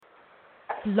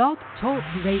Blog Talk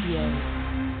Radio.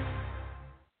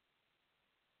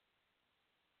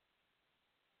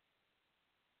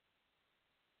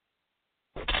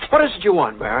 What is it you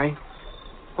want, Barry?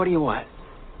 What do you want?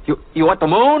 You want the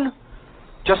moon?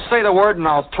 Just say the word and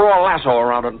I'll throw a lasso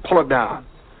around it and pull it down.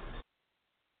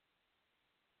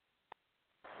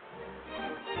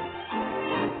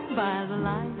 By the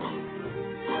light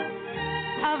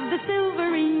of the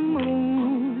silvery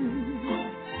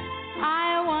moon,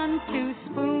 I want to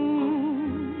spoon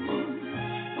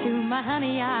to my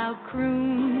honey, I'll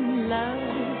croon love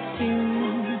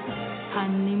tune,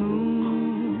 honeymoon,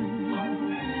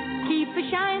 keep a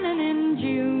shining in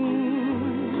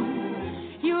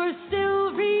June. Your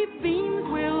silvery beams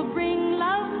will bring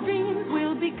love dreams,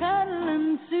 we'll be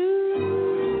cuddling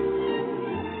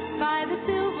soon by the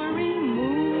silvery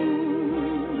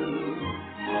moon.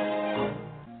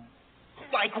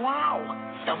 Like, wow,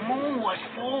 the moon was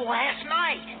full last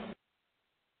night.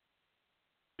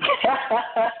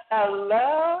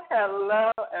 Hello,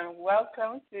 and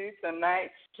welcome to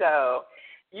tonight's show.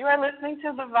 You are listening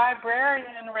to the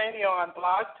Viberarian Radio on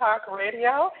Blog Talk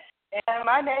Radio, and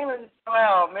my name is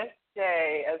Joelle, Miss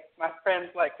J, as my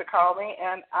friends like to call me,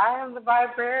 and I am the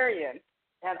Viberarian,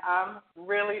 and I'm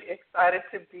really excited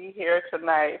to be here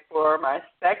tonight for my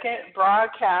second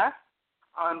broadcast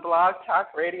on Blog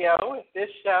Talk Radio with this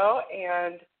show,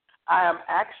 and I am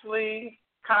actually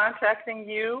contacting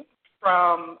you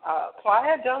from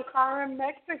Playa del Carmen,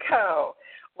 Mexico,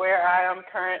 where I am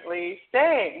currently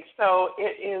staying. So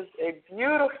it is a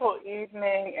beautiful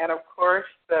evening, and of course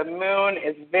the moon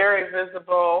is very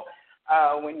visible.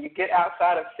 When you get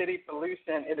outside of city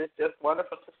pollution, it is just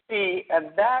wonderful to see,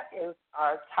 and that is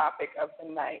our topic of the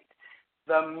night,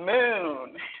 the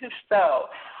moon. So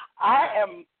I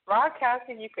am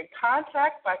broadcasting. You can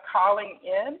contact by calling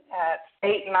in at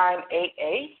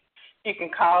 8988. You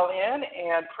can call in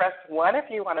and press 1 if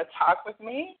you want to talk with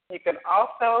me. You can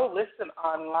also listen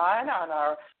online on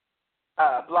our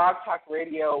Blog Talk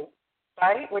Radio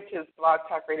site, which is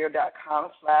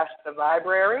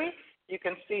blogtalkradio.com/thevibrary. You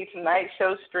can see tonight's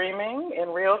show streaming in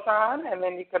real time, and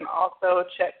then you can also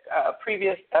check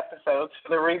previous episodes for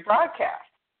the rebroadcast.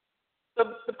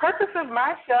 So the purpose of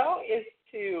my show is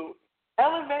to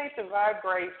elevate the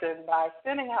vibration by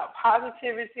sending out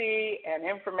positivity and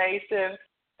information,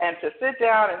 and to sit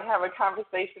down and have a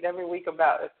conversation every week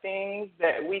about the things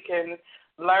that we can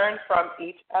learn from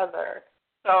each other.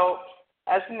 So,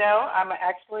 as you know, I'm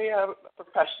actually a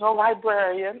professional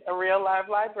librarian, a real live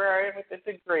librarian with a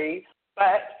degree,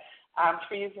 but I'm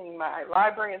using my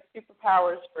librarian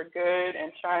superpowers for good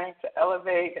and trying to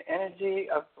elevate the energy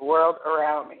of the world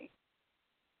around me.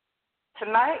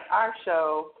 Tonight, our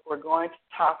show, we're going to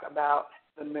talk about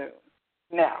the moon.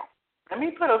 Now, let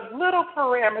me put a little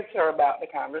parameter about the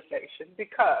conversation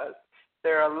because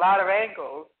there are a lot of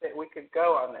angles that we could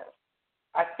go on this.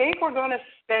 I think we're going to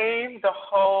save the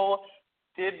whole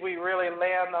did we really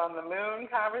land on the moon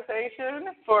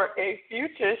conversation for a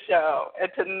future show.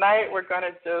 And tonight we're going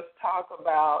to just talk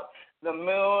about the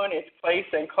moon, its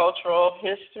place in cultural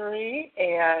history,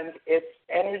 and its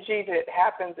energy that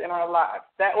happens in our lives.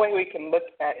 That way we can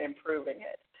look at improving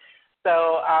it.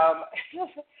 So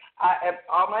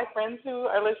all my friends who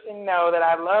are listening know that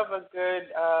I love a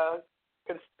good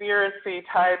conspiracy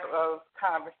type of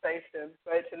conversation,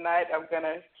 but tonight I'm going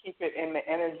to keep it in the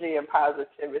energy and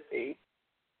positivity.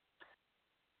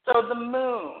 So the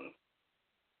moon.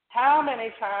 How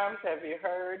many times have you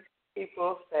heard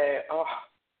people say, oh,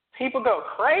 people go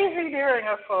crazy during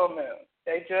a full moon?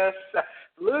 They just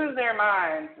lose their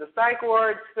minds. The psych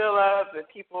wards fill up, the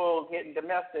people get in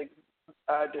domestic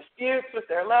disputes with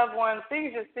their loved ones.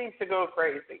 Things just seem to go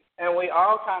crazy. And we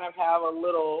all kind of have a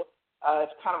little,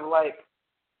 it's kind of like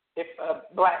if a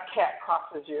black cat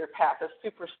crosses your path, a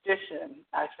superstition,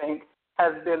 I think,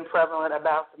 has been prevalent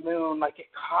about the moon, like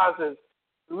it causes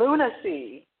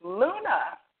lunacy.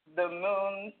 Luna, the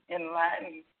moon in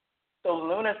Latin. So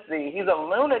lunacy, he's a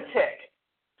lunatic.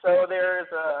 So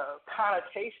there's a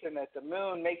connotation that the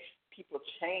moon makes people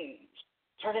change,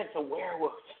 turn into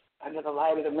werewolves under the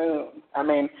light of the moon. I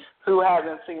mean, who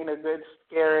hasn't seen a good,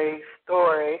 scary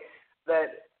story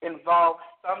that involves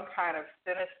some kind of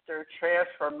sinister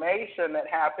transformation that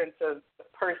happened to the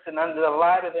person under the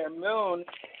light of their moon?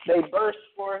 They burst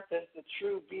forth as the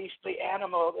true beastly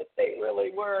animal that they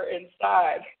really were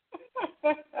inside.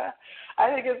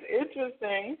 I think it's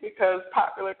interesting because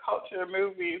popular culture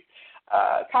movies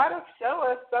kind of show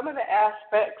us some of the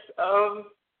aspects of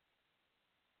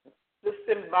the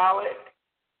symbolic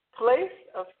place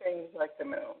of things like the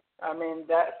moon. I mean,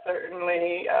 that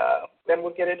certainly, and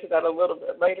we'll get into that a little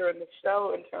bit later in the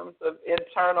show in terms of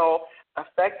internal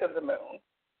effect of the moon.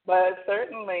 but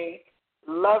certainly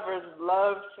lovers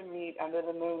love to meet under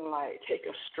the moonlight, take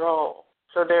a stroll.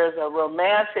 So there's a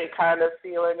romantic kind of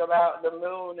feeling about the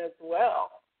moon as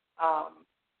well.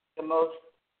 The most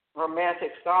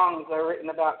romantic songs are written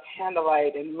about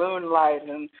candlelight and moonlight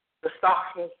and the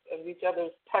softness of each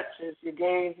other's touches. You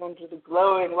gaze into the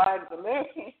glowing light of the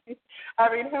moon. I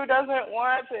mean, who doesn't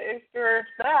want to experience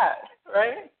that,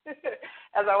 right?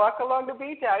 As I walk along the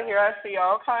beach out here, I see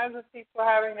all kinds of people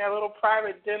having their little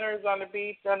private dinners on the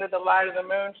beach under the light of the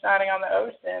moon shining on the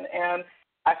ocean, and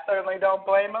I certainly don't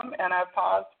blame them, and I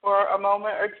pause for a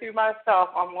moment or two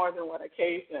myself on more than one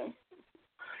occasion.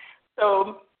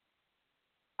 So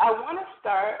I want to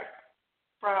start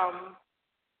from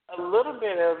a little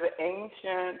bit of the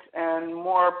ancient and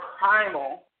more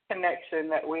primal connection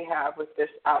that we have with this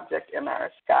object in our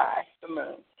sky, the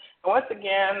moon. And once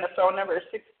again, the phone number is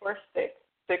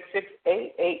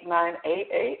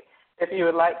 646-668-8988. If you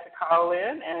would like to call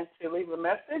in and to leave a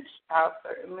message, I'll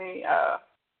certainly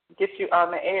get you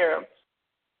on the air.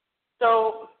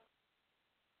 So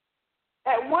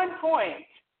at one point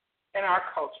in our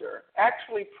culture,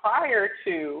 actually prior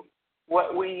to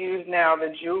what we use now, the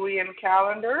Julian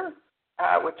calendar,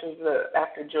 which is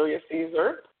after Julius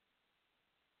Caesar,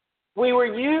 we were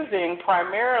using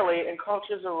primarily in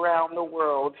cultures around the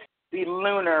world the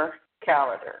lunar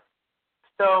calendar.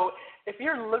 So if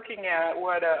you're looking at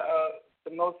what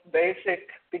the most basic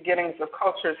beginnings of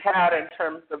cultures had in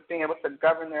terms of being able to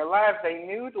govern their lives, they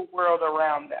knew the world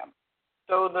around them.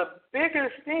 So the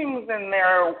biggest things in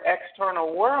their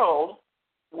external world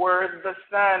were the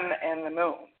sun and the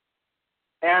moon.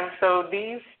 And so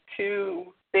these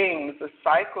two things, the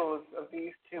cycles of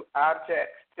these two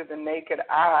objects to the naked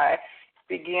eye,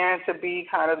 began to be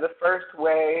kind of the first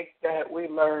way that we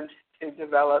learned to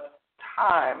develop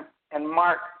time and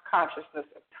mark consciousness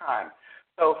of time.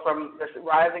 So from the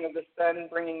rising of the sun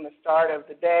bringing the start of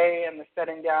the day and the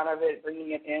setting down of it,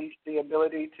 bringing it into the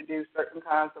ability to do certain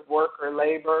kinds of work or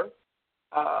labor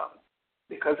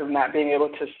because of not being able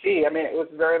to see. I mean, it was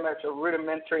very much a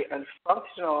rudimentary and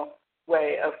functional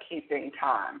way of keeping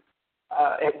time.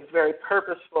 It was very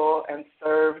purposeful and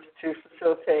served to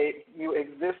facilitate you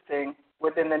existing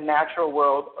within the natural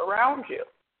world around you.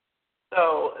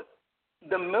 So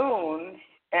the moon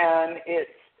and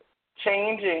its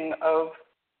changing of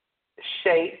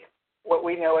shape, what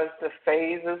we know as the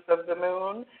phases of the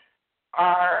moon,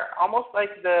 are almost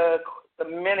like the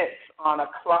minutes on a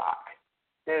clock,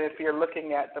 if you're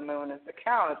looking at the moon as a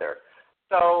calendar.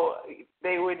 So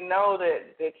they would know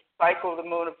that the cycle of the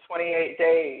moon of 28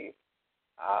 days,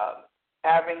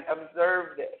 having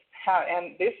observed this.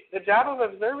 The job of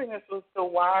observing this was the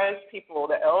wise people,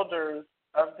 the elders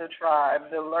of the tribe,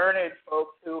 the learned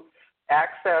folks who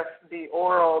accessed the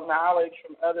oral knowledge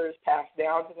from others passed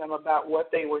down to them about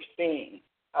what they were seeing,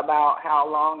 about how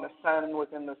long the sun was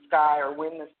in the sky or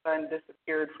when the sun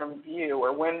disappeared from view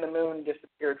or when the moon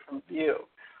disappeared from view.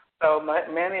 So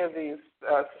many of these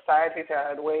societies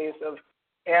had ways of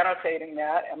annotating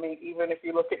that. I mean, even if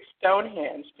you look at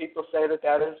Stonehenge, people say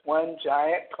that is one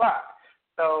giant clock.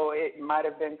 So it might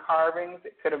have been carvings.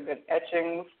 It could have been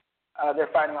etchings. They're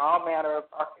finding all manner of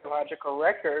archaeological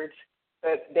records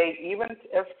that they even,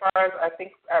 as far as I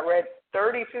think I read,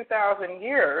 32,000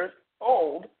 years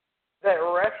old, that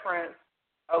reference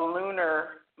a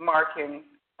lunar marking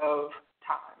of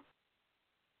time.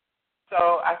 So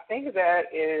I think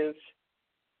that is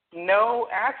no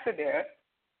accident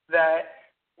that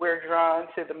we're drawn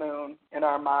to the moon in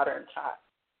our modern time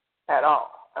at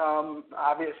all.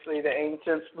 Obviously, the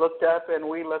ancients looked up, and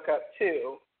we look up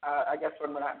too. I guess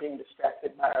when we're not being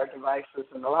distracted by our devices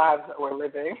and the lives that we're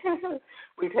living,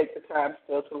 we take the time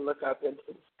still to look up into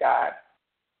the sky.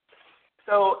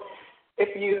 So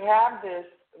if you have this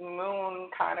moon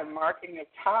kind of marking of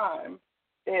time,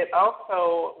 it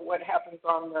also, what happens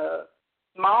on the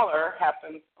smaller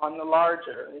happens on the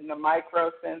larger. In the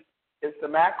micro sense is the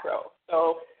macro.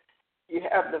 So you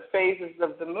have the phases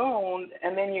of the moon,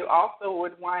 and then you also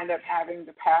would wind up having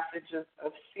the passages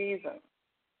of seasons.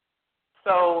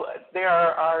 So there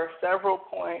are several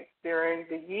points during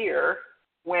the year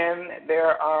when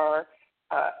there are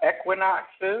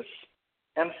equinoxes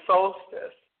and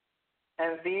solstice.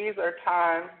 And these are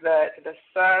times that the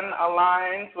sun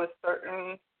aligns with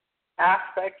certain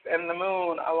aspects and the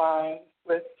moon aligns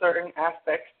with certain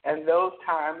aspects, and those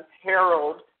times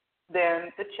herald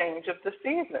then the change of the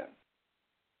season.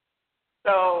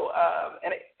 So,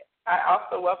 I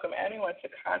also welcome anyone to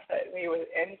contact me with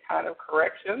any kind of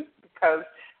corrections because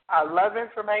I love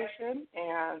information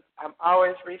and I'm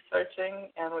always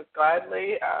researching and would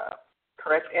gladly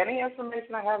correct any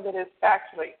information I have that is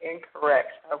factually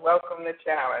incorrect. I welcome the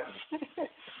challenge.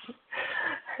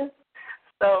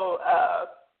 So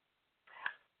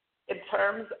in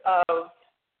terms of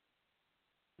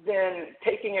then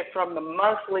taking it from the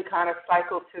monthly kind of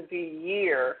cycle to the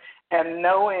year, and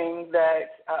knowing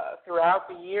that throughout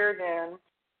the year then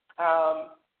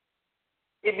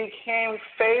it became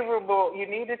favorable. You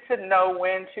needed to know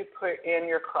when to put in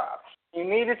your crops. You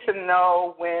needed to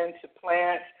know when to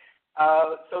plant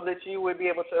so that you would be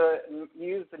able to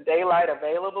use the daylight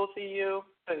available to you,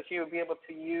 so that you would be able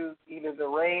to use either the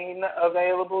rain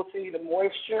available to you, the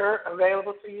moisture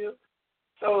available to you.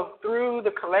 So through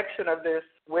the collection of this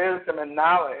wisdom and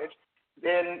knowledge,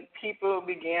 then people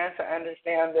began to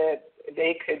understand that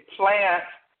they could plant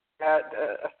at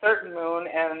a certain moon.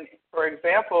 And, for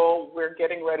example, we're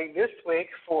getting ready this week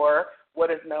for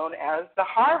what is known as the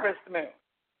harvest moon.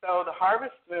 So the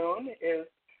harvest moon is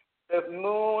the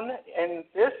moon in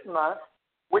this month,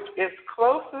 which is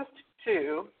closest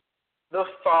to the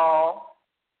fall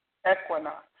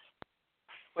equinox,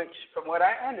 which, from what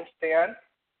I understand,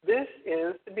 this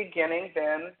is the beginning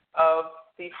then of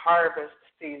the harvest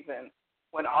season,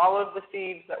 when all of the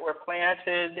seeds that were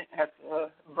planted at the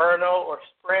vernal or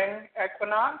spring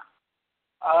equinox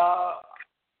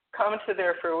come to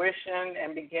their fruition,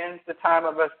 and begins the time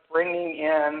of us bringing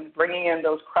in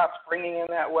those crops, bringing in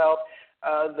that wealth.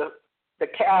 The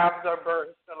calves are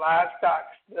birthed, the livestock,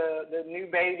 the new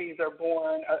babies are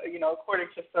born, according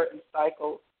to certain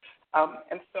cycles.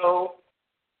 And so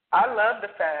I love the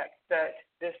fact that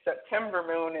this September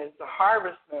moon is the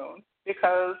harvest moon,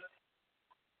 because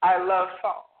I love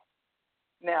fall.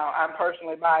 Now, I'm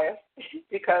personally biased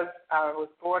because I was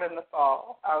born in the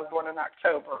fall. I was born in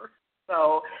October.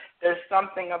 So there's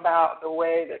something about the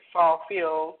way that fall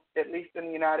feels, at least in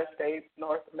the United States,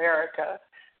 North America,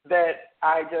 that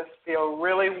I just feel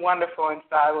really wonderful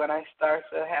inside when I start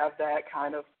to have that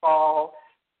kind of fall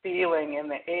feeling in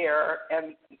the air.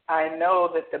 And I know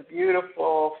that the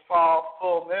beautiful fall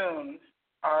full moons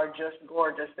are just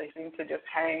gorgeous. They seem to just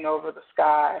hang over the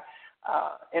sky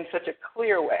in such a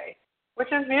clear way,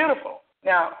 which is beautiful.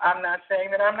 Now, I'm not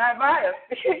saying that I'm not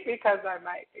biased because I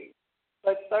might be,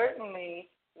 but certainly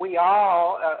we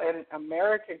all in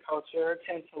American culture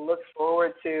tend to look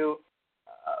forward to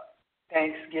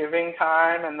Thanksgiving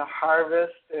time and the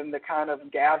harvest and the kind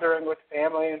of gathering with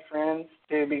family and friends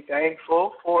to be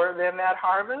thankful for then that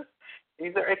harvest.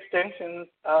 These are extensions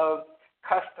of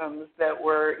customs that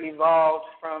were evolved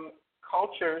from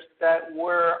cultures that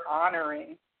were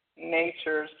honoring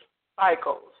nature's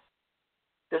cycles,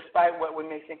 despite what we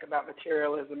may think about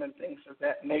materialism and things of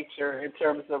that nature in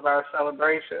terms of our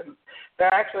celebrations.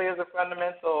 There actually is a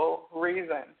fundamental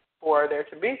reason for there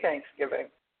to be Thanksgiving.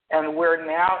 And we're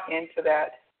now into that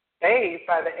phase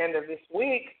by the end of this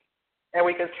week, and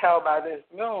we can tell by this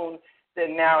moon that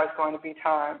now it's going to be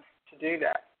time to do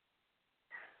that.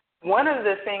 One of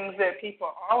the things that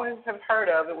people always have heard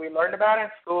of that we learned about in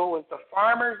school was the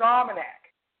Farmer's Almanac.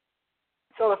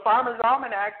 So the Farmer's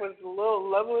Almanac was a little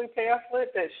lovely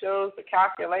pamphlet that shows the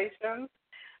calculations.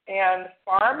 And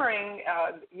farming,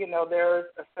 there's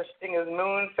a such thing as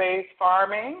moon phase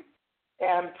farming.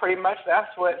 And pretty much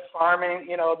that's what farming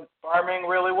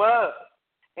really was.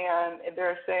 And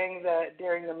they're saying that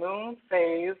during the moon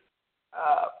phase,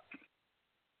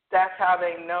 that's how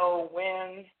they know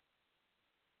when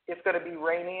it's going to be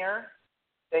rainier.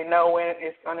 They know when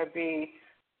it's going to be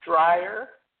drier.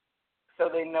 So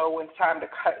they know when it's time to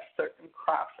cut certain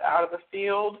crops out of the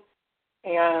field.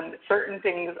 And certain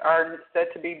things are said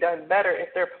to be done better if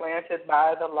they're planted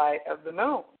by the light of the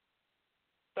moon.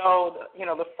 So,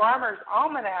 the Farmer's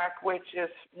Almanac, which is,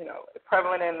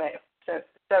 prevalent since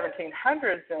the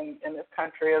 1700s in this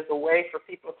country as a way for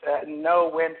people to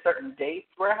know when certain dates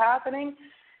were happening,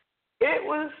 it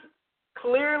was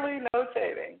clearly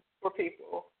notating for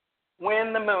people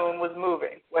when the moon was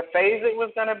moving, what phase it was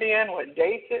going to be in, what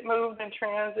dates it moved and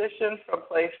transitioned from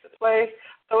place to place.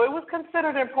 So it was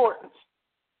considered important.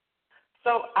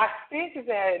 So I think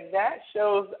that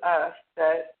shows us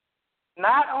that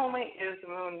not only is the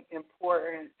moon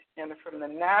important from the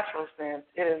natural sense,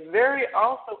 it is very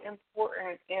also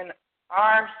important in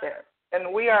our sense.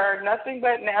 And we are nothing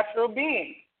but natural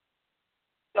beings.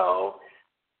 So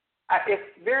it's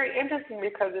very interesting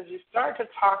because as you start to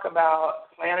talk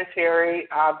about planetary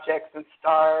objects and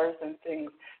stars and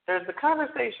things, there's the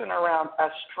conversation around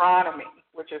astronomy,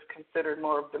 which is considered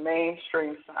more of the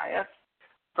mainstream science,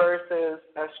 versus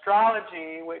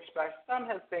astrology, which by some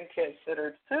has been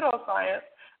considered pseudoscience.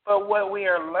 But what we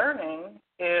are learning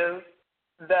is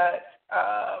that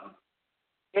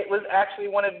it was actually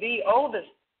one of the oldest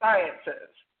sciences,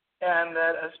 and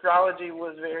that astrology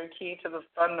was very key to the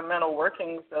fundamental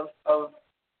workings of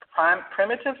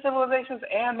primitive civilizations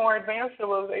and more advanced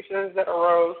civilizations that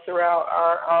arose throughout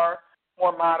our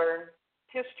more modern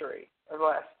history of the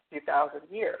last few thousand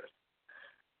years.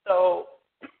 So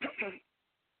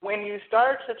when you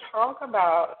start to talk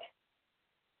about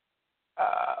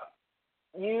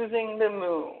using the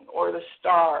moon or the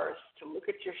stars to look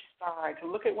at your sign,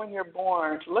 to look at when you're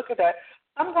born, to look at that,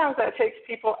 sometimes that takes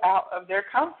people out of their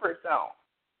comfort zone,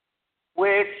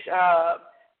 which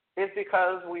is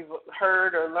because we've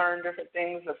heard or learned different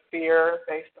things of fear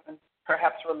based on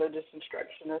perhaps religious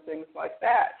instruction or things like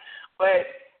that. But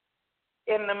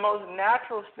in the most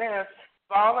natural sense,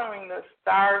 following the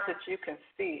stars that you can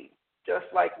see, just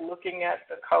like looking at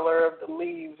the color of the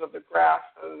leaves of the grass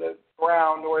or the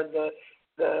ground or the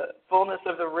fullness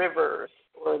of the rivers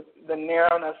or the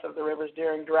narrowness of the rivers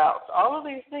during droughts. All of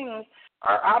these things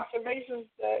are observations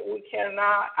that we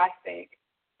cannot, I think,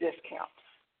 discount.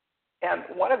 And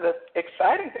one of the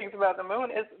exciting things about the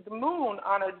moon is the moon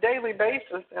on a daily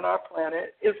basis in our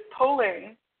planet is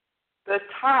pulling the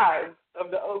tides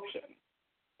of the ocean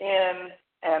in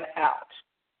and out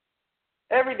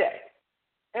every day.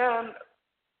 And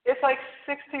it's like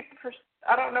 60%,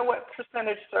 I don't know what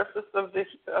percentage surface of the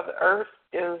Earth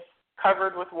is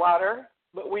covered with water,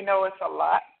 but we know it's a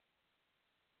lot.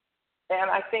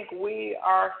 And I think we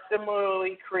are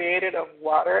similarly created of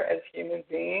water as human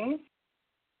beings.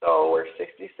 So we're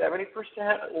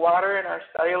 60-70% water in our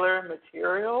cellular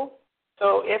material.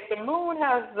 So if the moon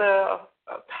has the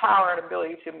power and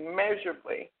ability to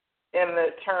measurably, in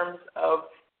the terms of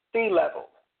sea level,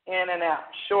 in and out,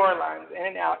 shorelines, in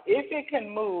and out, if it can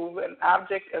move an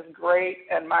object as great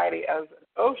and mighty as an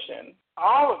ocean,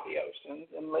 all of the oceans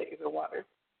and lakes and waters,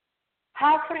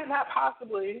 how could it not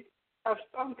possibly have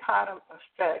some kind of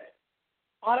effect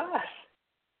on us?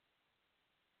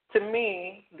 To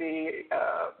me,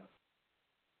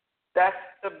 that's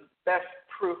the best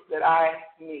proof that I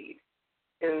need,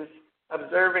 is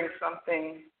observing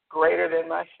something greater than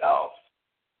myself,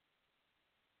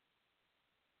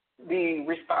 be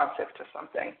responsive to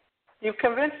something. You've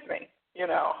convinced me,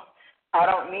 I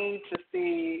don't need to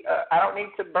see, I don't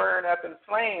need to burn up in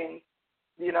flames,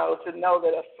 to know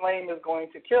that a flame is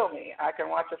going to kill me. I can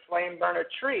watch a flame burn a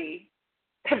tree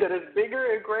that is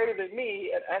bigger and greater than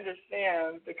me and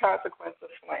understand the consequence of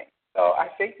flame. So I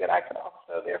think that I can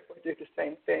also, therefore, do the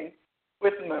same thing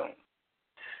with the moon.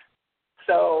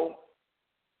 So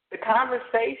the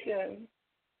conversation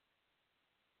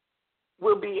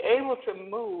will be able to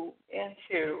move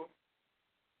into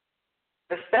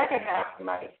the second half of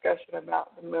my discussion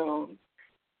about the moon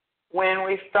when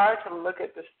we start to look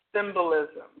at the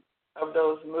symbolism of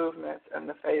those movements and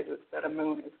the phases that a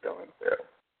moon is going through.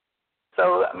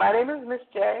 So my name is Miss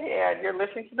J, and you're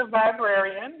listening to the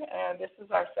Viberarian, and this is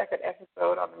our second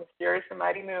episode on the mysterious and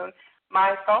mighty moon.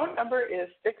 My phone number is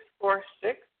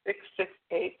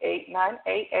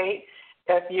 646-668-8988.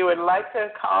 If you would like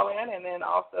to call in and then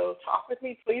also talk with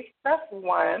me, please press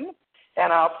 1,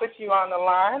 and I'll put you on the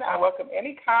line. I welcome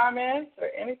any comments or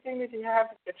anything that you have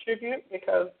to contribute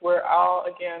because we're all,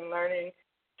 again, learning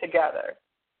together.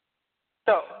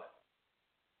 So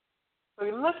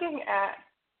we're looking at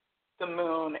the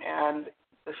moon and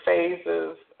the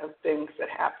phases of things that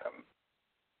happen.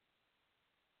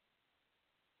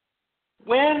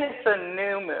 When it's a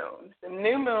new moon, the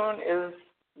new moon is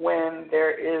when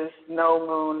there is no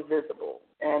moon visible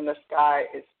and the sky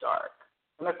is dark.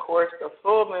 And, of course, the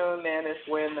full moon then is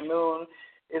when the moon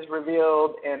is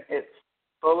revealed in its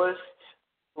fullest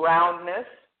roundness,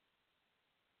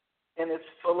 in its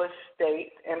fullest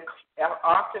state, and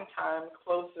oftentimes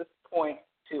closest point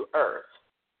to Earth,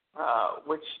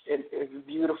 which is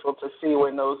beautiful to see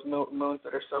when those moons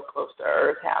that are so close to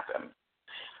Earth happen.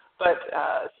 But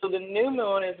so the new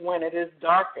moon is when it is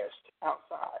darkest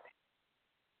outside.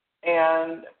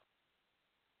 And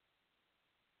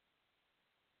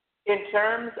in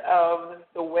terms of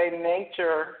the way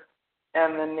nature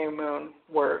and the new moon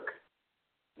work,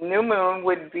 new moon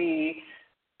would be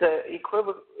the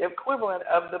equivalent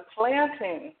of the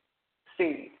planting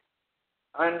seed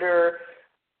under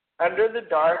the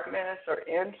darkness or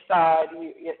inside.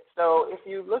 So if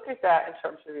you look at that in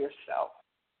terms of yourself,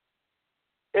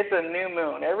 it's a new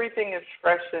moon. Everything is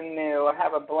fresh and new. I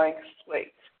have a blank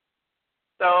slate.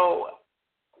 So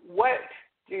what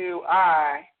do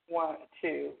I want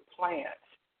to plant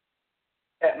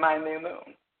at my new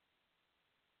moon?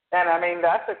 And I mean,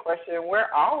 that's a question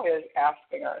we're always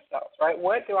asking ourselves, right?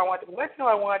 What do I want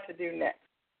to do next?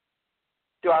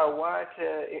 Do I want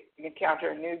to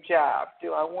encounter a new job?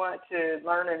 Do I want to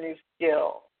learn a new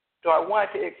skill? Do I want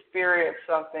to experience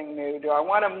something new? Do I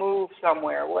want to move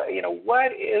somewhere?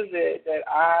 What is it that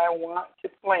I want to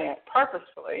plant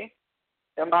purposefully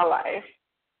in my life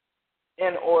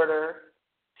in order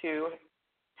to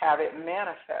have it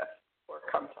manifest or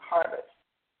come to harvest?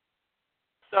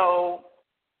 So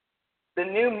the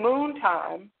new moon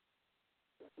time,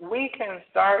 we can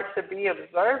start to be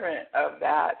observant of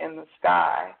that in the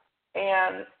sky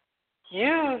and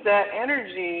use that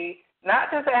energy not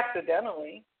just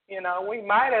accidentally. We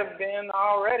might have been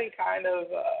already kind of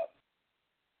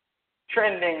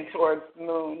trending towards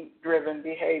moon-driven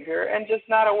behavior and just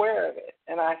not aware of it.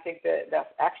 And I think that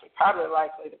that's actually probably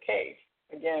likely the case,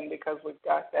 again, because we've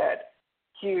got that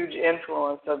huge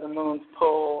influence of the moon's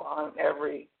pull on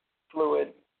every fluid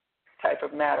type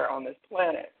of matter on this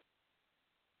planet.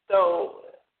 So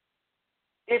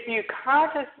if you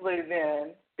consciously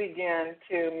then begin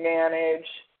to manage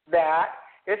that,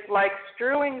 it's like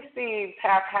strewing seeds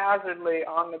haphazardly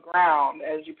on the ground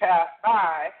as you pass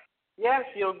by. Yes,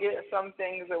 you'll get some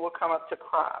things that will come up to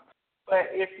crop. But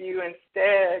if you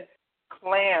instead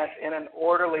plant in an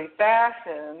orderly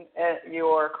fashion at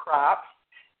your crops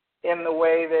in the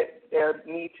way that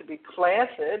they need to be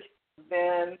planted,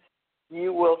 then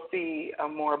you will see a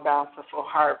more bountiful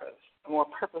harvest, a more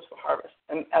purposeful harvest.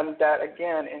 And that,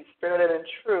 again, in spirit and in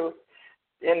truth,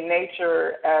 in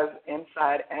nature as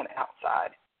inside and outside.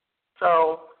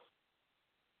 So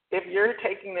if you're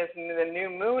taking the new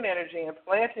moon energy and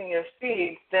planting your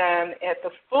seeds, then at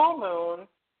the full moon,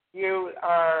 you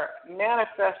are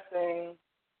manifesting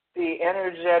the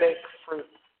energetic fruit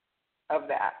of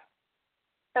that.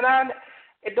 And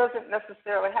it doesn't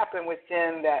necessarily happen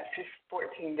within that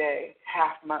 14-day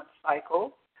half-month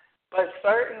cycle. But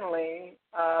certainly,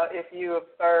 if you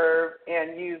observe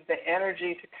and use the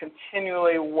energy to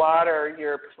continually water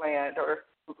your plant or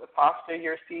foster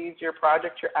your seeds, your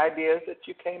project, your ideas that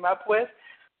you came up with,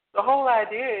 the whole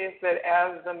idea is that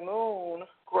as the moon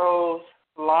grows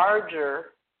larger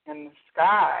in the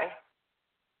sky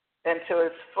and to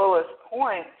its fullest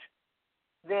point,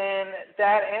 then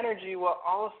that energy will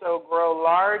also grow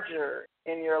larger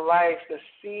in your life. The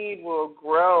seed will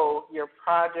grow, your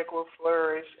project will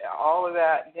flourish, all of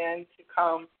that then to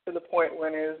come to the point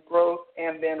when it is growth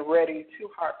and then ready to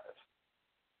harvest.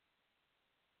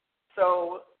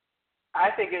 So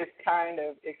I think it's kind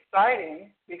of exciting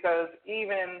because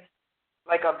even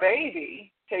like a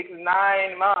baby takes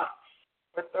 9 months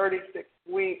or 36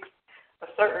 weeks, a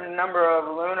certain number of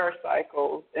lunar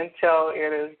cycles until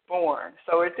it is born.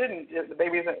 So the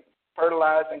baby isn't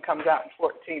fertilized and comes out in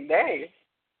 14 days.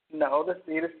 No, the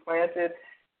seed is planted.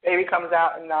 Baby comes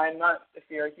out in 9 months if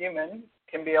you're a human.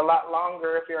 Can be a lot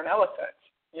longer if you're an elephant.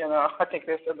 I think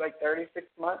they said like 36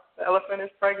 months the elephant is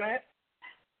pregnant.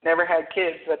 Never had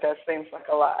kids, but that seems like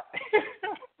a lot.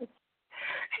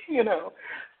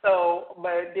 So,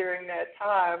 but during that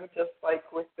time, just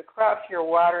like with the crops, you're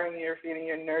watering, you're feeding,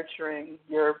 you're nurturing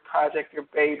your project, your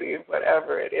baby,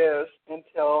 whatever it is,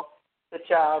 until the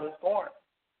child is born.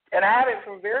 And I have it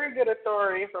from very good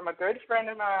authority from a good friend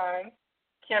of mine,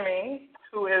 Kimmy,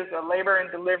 who is a labor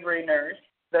and delivery nurse,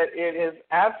 that it is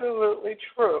absolutely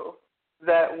true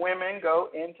that women go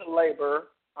into labor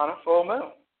on a full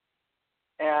moon.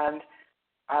 And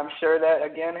I'm sure that,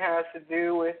 again, has to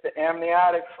do with the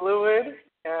amniotic fluid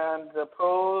and the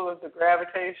pull of the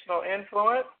gravitational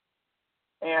influence.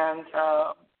 And,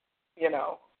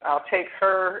 I'll take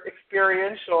her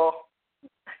experiential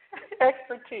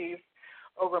expertise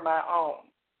over my own.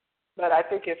 But I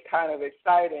think it's kind of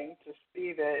exciting to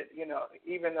see that,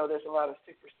 even though there's a lot of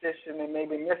superstition and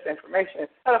maybe misinformation,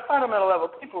 at a fundamental level,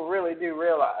 people really do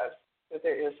realize that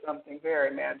there is something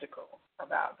very magical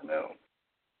about the moon.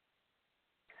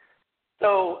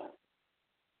 So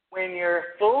when your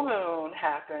full moon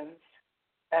happens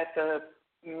at the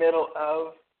middle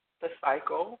of the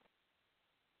cycle,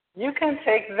 you can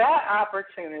take that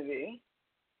opportunity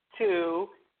to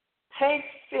take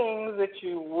things that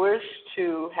you wish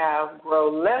to have grow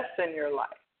less in your life.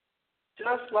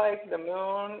 Just like the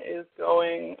moon is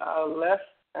going less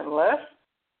and less,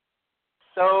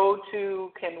 so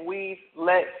too can we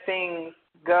let things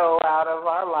go out of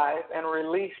our life and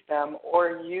release them,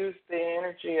 or use the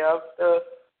energy of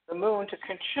the moon to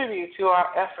contribute to our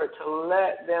effort to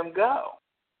let them go.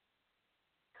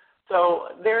 So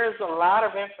there's a lot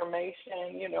of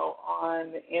information,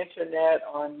 on the internet,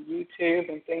 on YouTube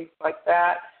and things like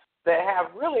that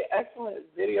have really excellent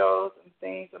videos and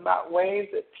things about ways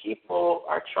that people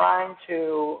are trying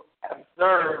to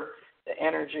observe the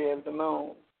energy of the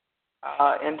moon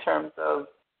in terms of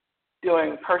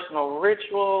doing personal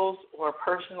rituals or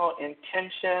personal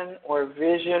intention or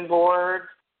vision boards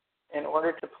in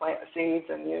order to plant seeds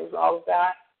and use all of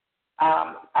that.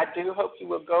 I do hope you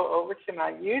will go over to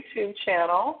my YouTube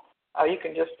channel. You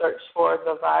can just search for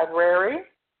The Viberary,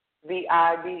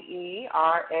 Viberary,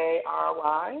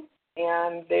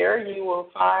 and there you will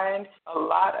find a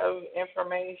lot of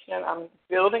information. I'm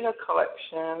building a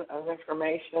collection of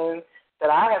information that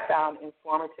I have found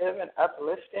informative and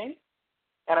uplifting.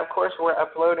 And, of course, we're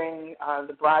uploading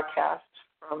the broadcast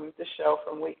from the show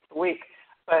from week to week.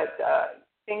 But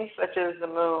things such as the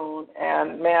moon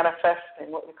and manifesting,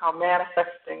 what we call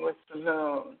manifesting with the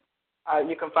moon,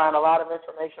 you can find a lot of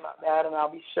information about that, and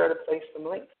I'll be sure to place some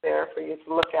links there for you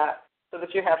to look at so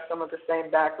that you have some of the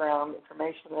same background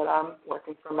information that I'm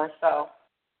working for myself.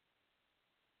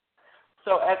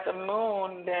 So at the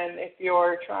moon, then, if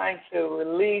you're trying to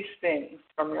release things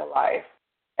from your life,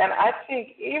 and I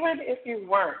think even if you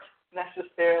weren't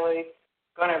necessarily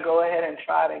going to go ahead and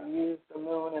try to use the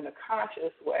moon in a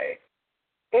conscious way,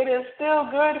 it is still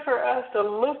good for us to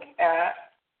look at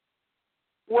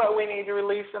what we need to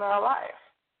release in our life.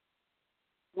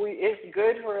 It's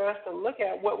good for us to look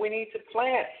at what we need to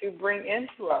plant to bring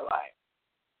into our life.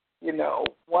 You know,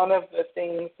 one of the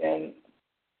things in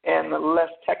the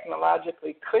less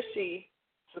technologically cushy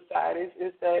societies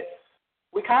is that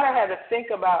we kind of had to think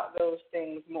about those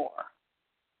things more.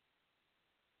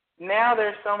 Now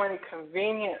there's so many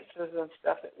conveniences and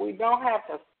stuff that we don't have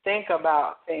to think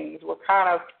about things. We're kind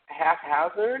of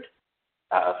haphazard,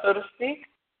 so to speak,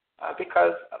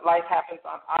 because life happens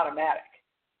on automatic.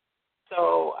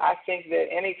 So I think that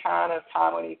any kind of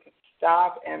time when you can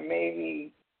stop and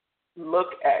maybe look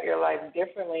at your life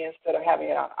differently instead of having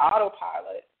it on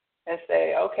autopilot and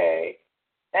say, okay,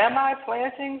 am I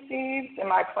planting seeds? Am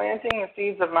I planting the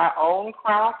seeds of my own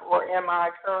crop, or am I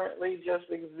currently just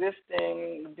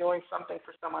existing, doing something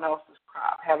for someone else's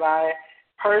crop? Have I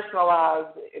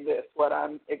personalized this, what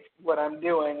I'm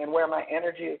doing and where my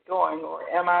energy is going, or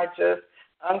am I just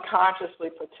unconsciously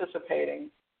participating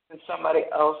in somebody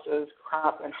else's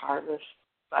crop and harvest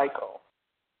cycle?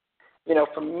 You know,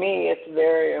 for me, it's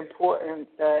very important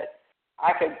that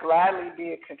I could gladly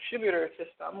be a contributor to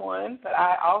someone, but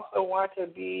I also want to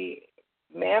be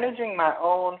managing my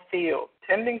own field,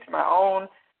 tending to my own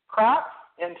crops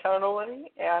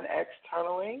internally and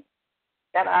externally.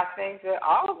 And I think that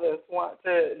all of us want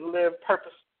to live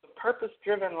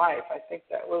purpose-driven life. I think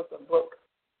that was a book.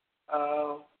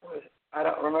 I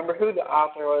don't remember who the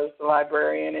author was. The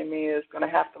librarian in me is going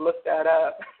to have to look that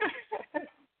up.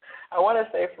 I want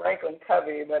to say Franklin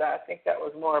Covey, but I think that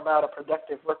was more about a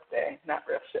productive workday. Not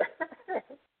real sure.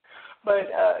 But,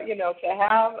 you know, to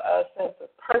have a sense of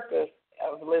purpose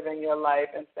of living your life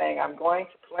and saying, I'm going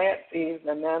to plant seeds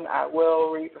and then I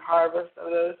will reap the harvest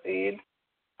of those seeds,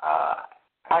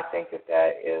 I think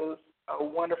that is a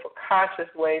wonderful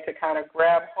conscious way to kind of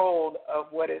grab hold of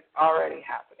what is already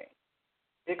happening.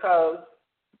 Because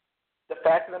the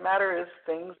fact of the matter is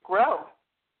things grow,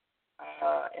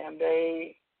 and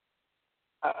they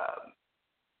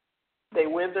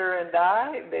wither and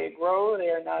die. They grow. They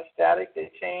are not static.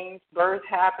 They change. Birth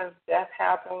happens. Death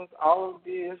happens. All of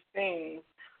these things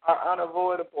are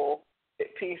unavoidable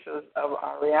pieces of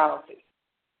our reality.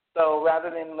 So rather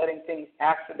than letting things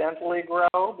accidentally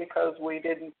grow because we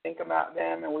didn't think about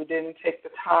them and we didn't take the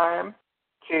time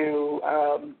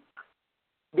to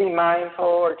be mindful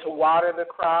or to water the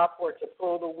crop or to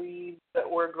pull the weeds that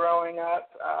were growing up,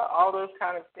 all those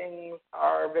kind of things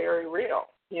are very real,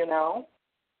 you know.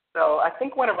 So I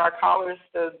think one of our callers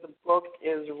says the book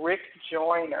is Rick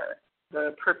Joyner,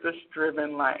 The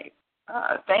Purpose-Driven Life.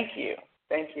 Thank you.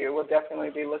 Thank you. We'll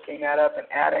definitely be looking that up and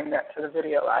adding that to the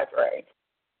video library.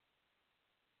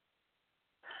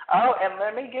 Oh, and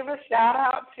let me give a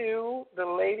shout-out to the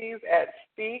ladies at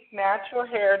Speak Natural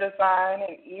Hair Design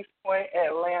in East Point,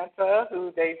 Atlanta,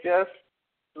 who they just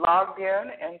logged in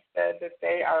and said that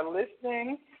they are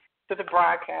listening to the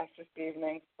broadcast this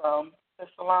evening from the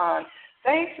salon.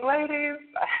 Thanks, ladies.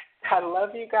 I love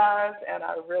you guys, and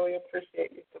I really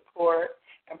appreciate your support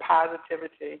and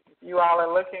positivity. If you all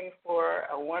are looking for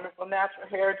a wonderful natural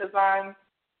hair design,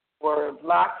 or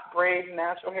locks, braids,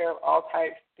 natural hair of all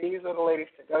types, these are the ladies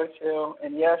to go to.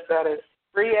 And yes, that is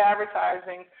free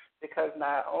advertising because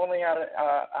not only I'm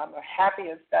a happy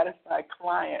and satisfied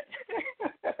client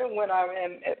when I'm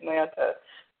in Atlanta.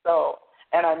 So,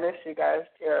 and I miss you guys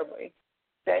terribly.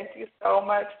 Thank you so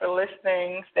much for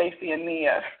listening, Stacey and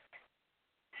Nia.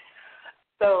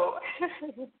 So,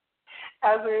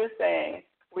 as we were saying,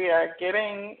 we are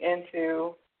getting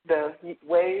into the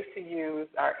ways to use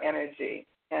our energy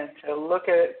and to look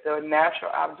at the natural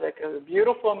object of the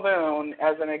beautiful moon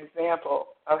as an example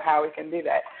of how we can do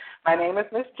that. My name is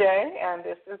Miss J, and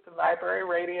this is the Viberarian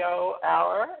Radio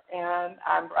Hour, and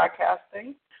I'm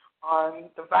broadcasting on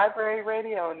the Viberarian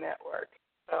Radio Network.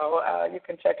 So you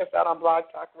can check us out on Blog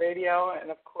Talk Radio,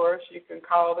 and, of course, you can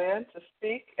call in to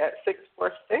speak at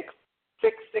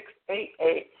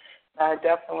 646-6688. I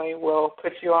definitely will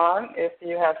put you on if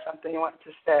you have something you want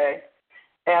to say.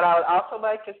 And I would also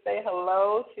like to say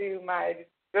hello to my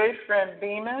good friend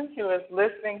Beeman, who is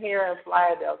listening here in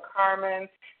Playa del Carmen.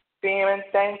 Beeman,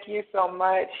 thank you so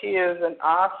much. He is an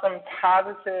awesome,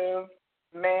 positive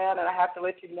man, and I have to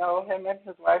let you know him and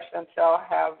his wife Chantel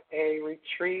have a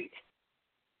retreat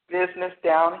business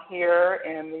down here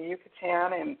in the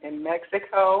Yucatan in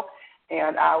Mexico,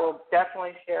 and I will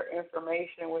definitely share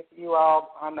information with you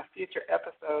all on a future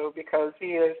episode because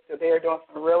they're doing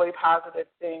some really positive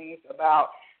things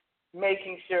about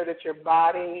making sure that your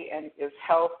body is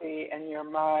healthy and your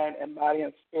mind and body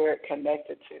and spirit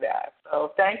connected to that.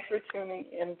 So thanks for tuning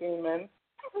in, Beeman.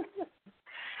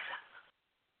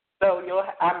 So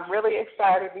I'm really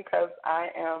excited because I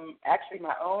am actually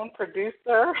my own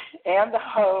producer and the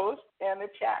host and the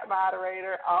chat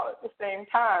moderator all at the same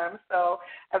time. So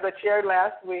as I shared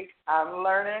last week, I'm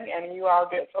learning and you all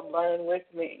get to learn with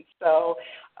me. So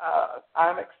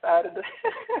I'm excited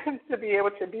to be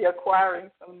able to be acquiring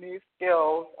some new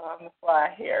skills on the fly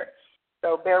here.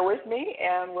 So bear with me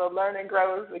and we'll learn and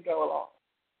grow as we go along.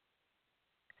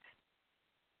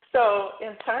 So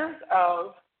in terms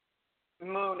of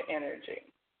moon energy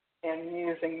and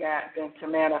using that then to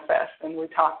manifest. And we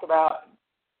talked about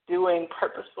doing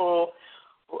purposeful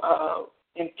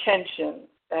intentions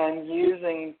and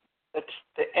using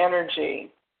the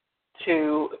energy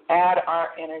to add our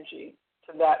energy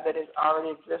to that is already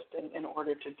existing in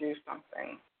order to do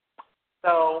something.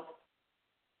 So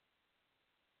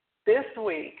this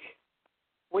week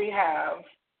we have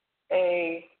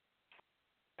a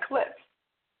eclipse.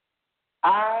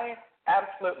 I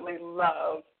absolutely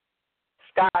love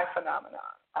sky phenomenon.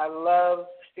 I love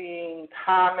seeing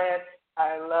comets.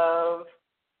 I love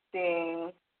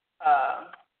seeing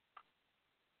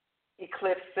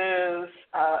eclipses,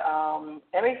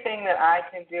 anything that I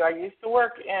can do. I used to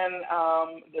work in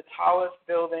the tallest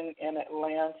building in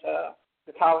Atlanta,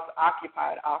 the tallest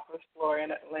occupied office floor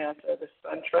in Atlanta, the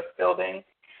SunTrust building.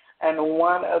 And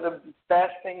one of the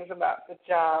best things about the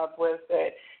job was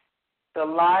that the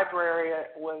library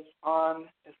was on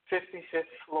the 55th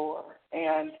floor,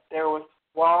 and there was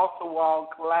wall-to-wall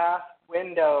glass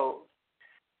windows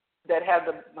that had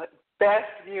the best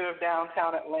view of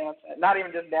downtown Atlanta, not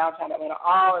even just downtown Atlanta,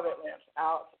 all of Atlanta,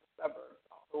 out to the suburbs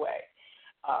all the way,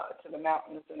 to the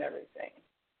mountains and everything.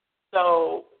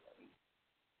 So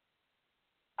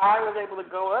I was able to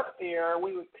go up there.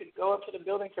 Could go up to the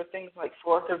building for things like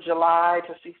 4th of July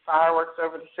to see fireworks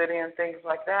over the city and things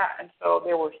like that. And so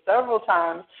there were several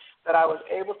times that I was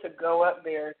able to go up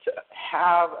there to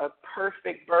have a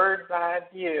perfect bird's eye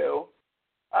view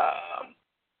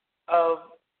of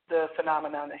the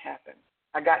phenomenon that happened.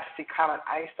 I got to see Comet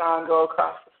Ison go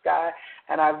across the sky,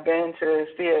 and I've been to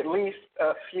see at least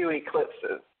a few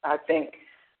eclipses. I think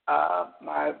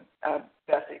my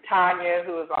Bessie Tanya,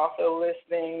 who is also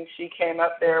listening, she came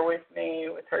up there with me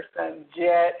with her son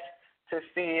Jet to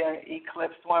see an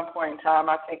eclipse one point in time.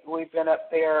 I think we've been up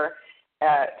there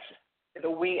at the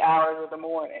wee hours of the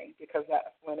morning because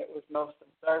that's when it was most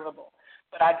observable.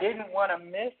 But I didn't want to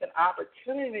miss an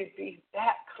opportunity to be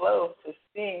that close to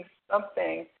seeing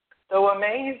something so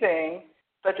amazing,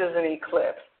 such as an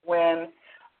eclipse, when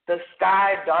the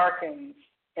sky darkens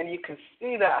and you can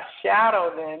see the shadow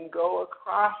then go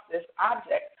across this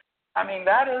object. I mean,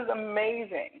 that is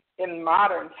amazing in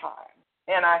modern times.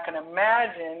 And I can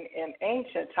imagine in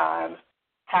ancient times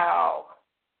how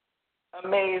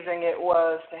amazing it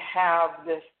was to have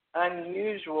this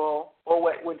unusual, or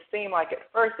what would seem like at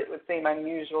first it would seem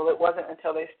unusual. It wasn't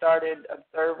until they started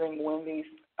observing when these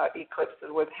eclipses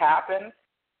would happen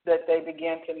that they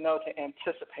began to know to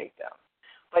anticipate them.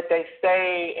 But they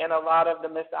say in a lot of the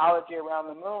mythology around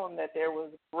the moon that there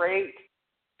was great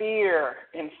fear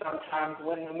in sometimes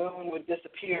when the moon would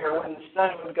disappear, when the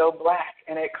sun would go black,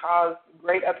 and it caused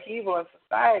great upheaval in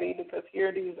society because here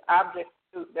are these objects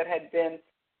that had been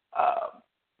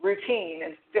routine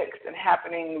and fixed and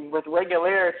happening with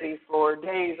regularity for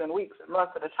days and weeks and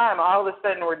months at a time, all of a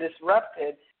sudden were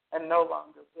disrupted and no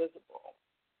longer visible.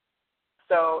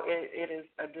 So it is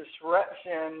a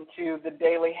disruption to the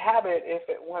daily habit if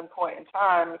at one point in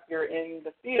time you're in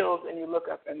the fields and you look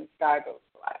up and the sky goes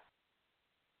black.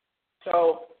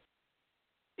 So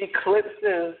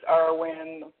eclipses are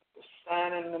when the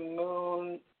sun and the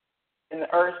moon and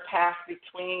the earth pass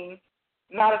between.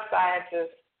 I'm not a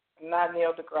scientist. I'm not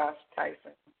Neil deGrasse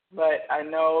Tyson, but I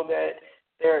know that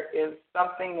there is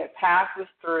something that passes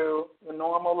through the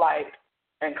normal light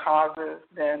and causes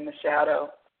then the shadow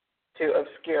to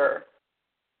obscure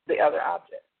the other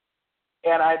object.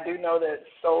 And I do know that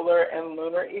solar and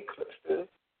lunar eclipses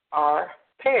are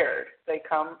paired. They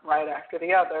come right after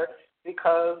the other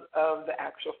because of the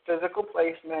actual physical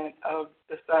placement of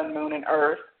the sun, moon, and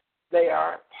earth. They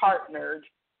are partnered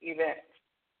events.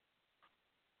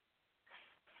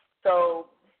 So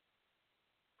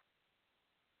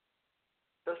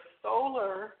the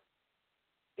solar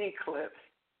eclipse,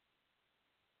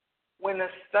 when the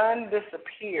sun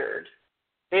disappeared,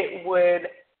 it would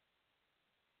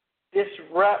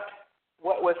disrupt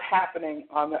what was happening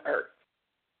on the earth.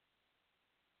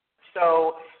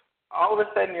 So all of a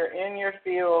sudden you're in your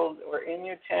field or in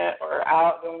your tent or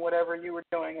out doing whatever you were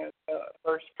doing as a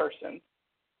first person,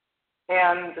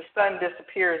 and the sun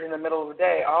disappears in the middle of the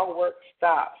day. All work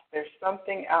stops. There's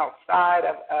something outside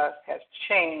of us has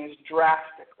changed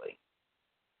drastically.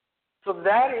 So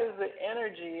that is the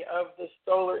energy of the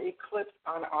solar eclipse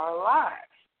on our lives.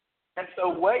 And so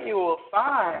what you will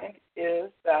find is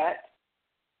that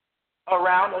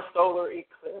around a solar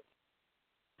eclipse,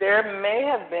 there may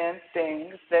have been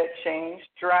things that changed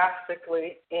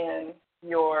drastically in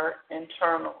your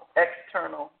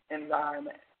external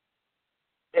environment.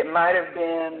 It might have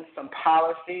been some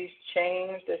policies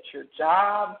changed at your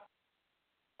job,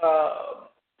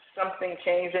 something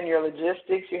changed in your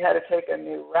logistics. You had to take a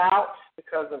new route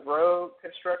because of road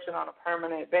construction on a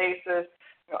permanent basis.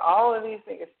 You know, all of these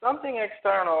things, it's something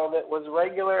external that was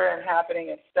regular and happening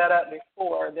and set up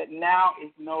before that now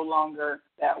is no longer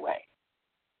that way.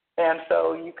 And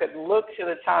so you could look to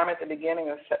the time at the beginning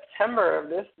of September of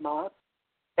this month,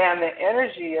 and the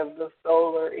energy of the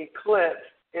solar eclipse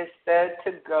is said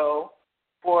to go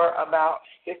for about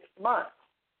 6 months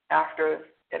after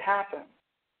it happens.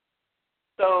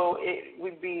 So it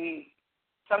would be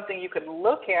something you could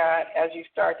look at as you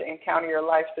start to encounter your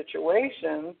life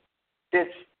situations.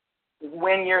 It's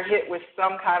when you're hit with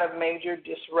some kind of major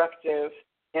disruptive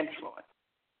influence.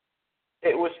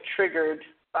 It was triggered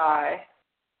by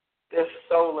this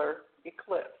solar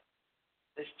eclipse,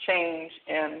 this change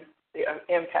in the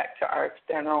impact to our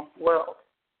external world.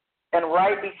 And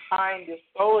right behind the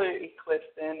solar eclipse,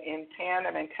 then, in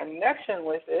tandem and connection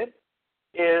with it,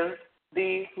 is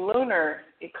the lunar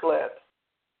eclipse.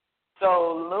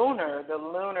 So the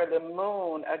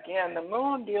moon, again, the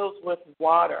moon deals with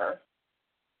water,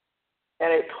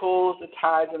 and it pulls the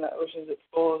tides in the oceans, it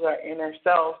pulls our inner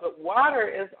selves. But water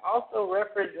is also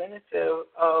representative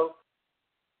of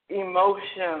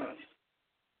emotions.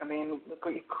 I mean, look,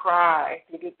 you cry,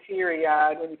 you get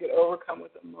teary-eyed when you get overcome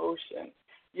with emotion.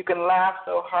 You can laugh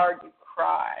so hard you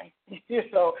cry.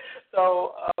 So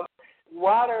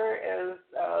water is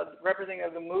representing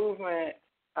the movement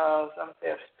of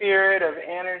spirit, of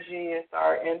energy. It's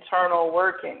our internal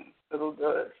working. So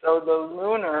the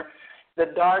lunar, the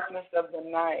darkness of the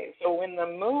night. So when the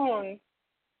moon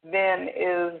then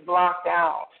is blocked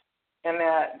out and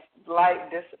that light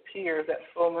disappears, that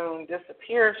full moon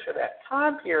disappears for that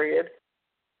time period,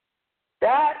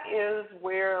 that is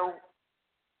where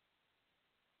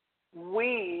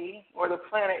we, or the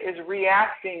planet, is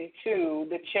reacting to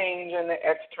the change in the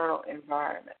external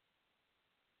environment.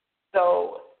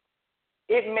 So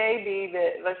it may be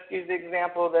that, let's use the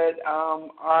example that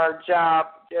our job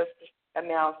just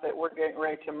announced that we're getting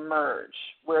ready to merge.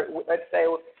 Let's say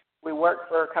we work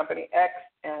for company X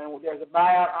and there's a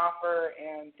buyout offer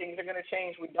and things are going to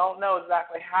change. We don't know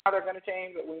exactly how they're going to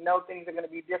change, but we know things are going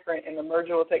to be different and the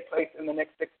merger will take place in the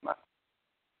next 6 months.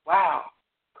 Wow.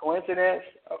 Coincidence?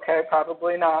 Okay,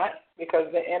 probably not, because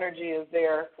the energy is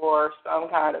there for some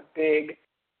kind of big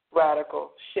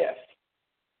radical shift.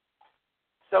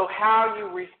 So how you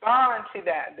respond to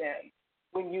that then,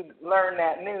 when you learn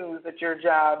that news that your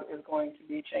job is going to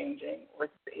be changing, or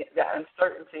the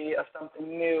uncertainty of something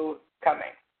new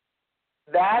coming.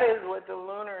 That is what the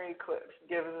lunar eclipse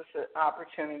gives us an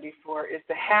opportunity for, is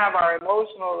to have our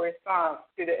emotional response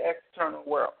to the external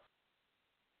world.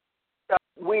 So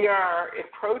we are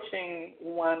approaching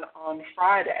one on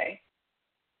Friday,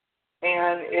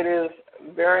 and it is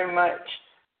very much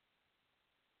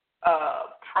a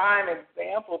prime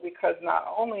example because not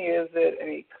only is it an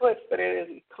eclipse, but it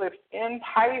is eclipse in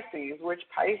Pisces, which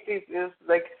Pisces is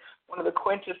like one of the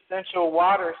quintessential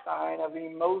water sign of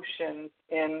emotions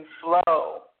in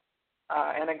flow.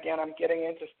 And again, I'm getting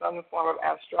into some form of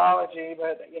astrology,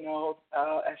 but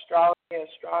astrology and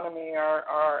astronomy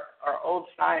are old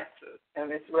sciences,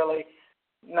 and it's really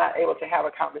not able to have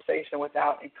a conversation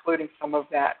without including some of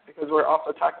that, because we're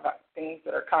also talking about things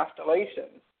that are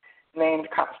constellations named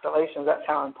constellations. That's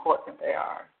how important they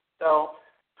are. So,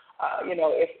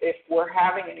 if we're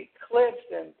having an eclipse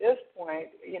at this point,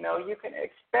 you can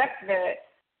expect that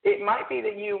it might be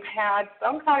that you've had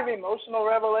some kind of emotional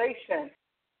revelation.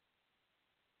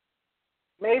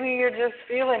 Maybe you're just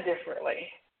feeling differently.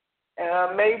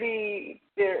 Maybe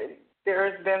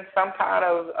there's been some kind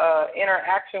of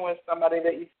interaction with somebody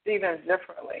that you see them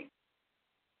differently.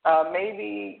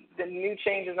 Maybe the new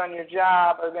changes on your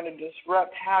job are going to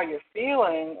disrupt how you're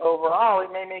feeling overall.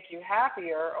 It may make you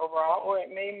happier overall, or it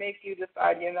may make you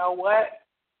decide, you know what,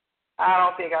 I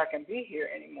don't think I can be here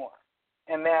anymore.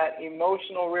 And that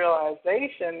emotional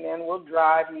realization then will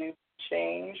drive you to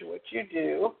change what you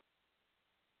do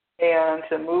and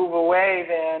to move away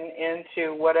then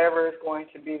into whatever is going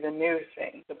to be the new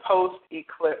thing, the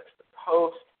post-eclipse, the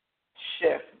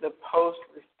post-shift, the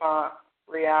post-response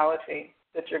reality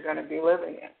that you're going to be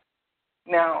living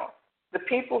in. Now, the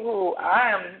people who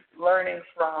I am learning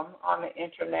from on the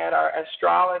internet are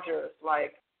astrologers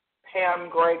like Pam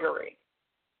Gregory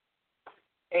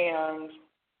and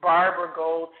Barbara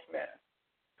Goldsmith,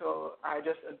 who I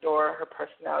just adore her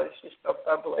personality. She's so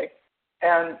bubbly.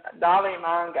 And Dolly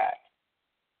Mangak,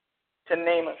 to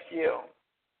name a few.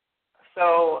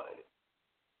 So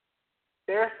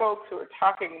there are folks who are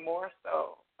talking more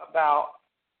so about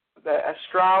the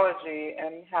astrology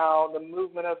and how the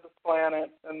movement of the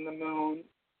planets and the moon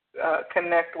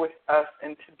connect with us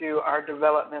and to do our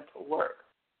developmental work.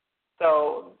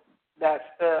 So that's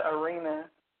the arena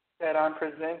that I'm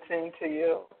presenting to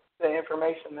you, the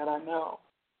information that I know.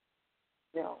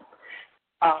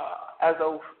 As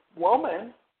a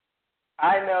woman,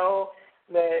 I know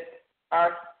that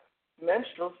our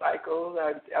menstrual cycles,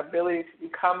 our ability to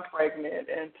become pregnant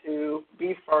and to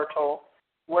be fertile,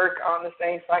 work on the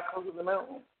same cycles of the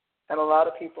moon. And a lot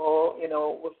of people,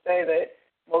 will say that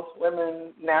most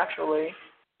women naturally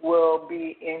will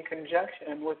be in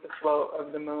conjunction with the flow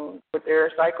of the moon with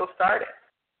their cycle starting.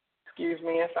 Excuse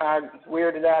me if I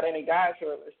weirded out any guys who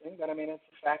are listening, but I mean, it's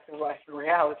a fact of life and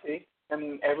reality.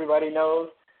 And everybody knows,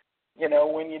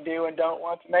 when you do and don't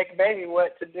want to make a baby,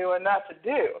 what to do and not to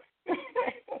do.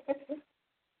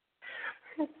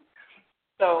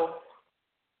 So,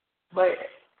 but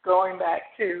going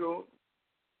back to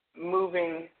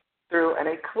moving through an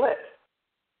eclipse,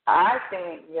 I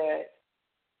think that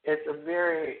it's a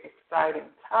very exciting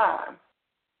time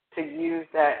to use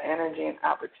that energy and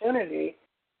opportunity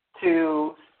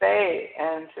to stay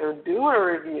and to do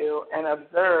a review and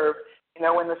observe.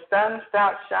 When the sun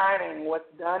stops shining, what's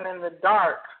done in the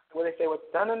dark, what they say, what's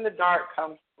done in the dark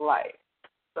comes to light.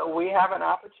 So we have an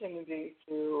opportunity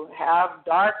to have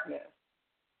darkness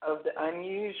of the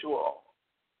unusual.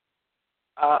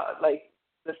 Like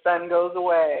the sun goes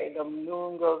away, the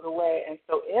moon goes away. And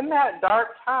so in that dark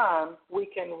time, we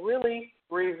can really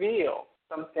reveal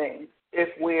some things if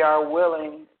we are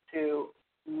willing to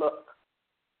look.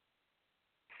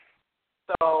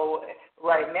 So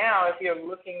right now, if you're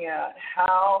looking at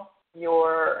how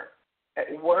your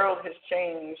world has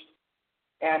changed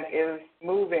and is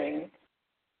moving,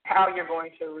 how you're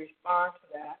going to respond to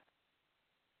that.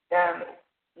 And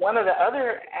one of the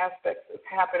other aspects that's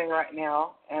happening right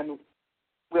now, and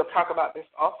we'll talk about this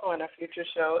also in a future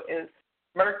show, is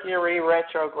Mercury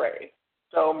retrograde.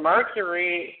 So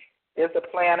Mercury is a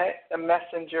planet, a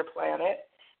messenger planet,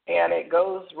 and it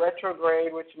goes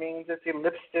retrograde, which means its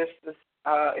ellipsis,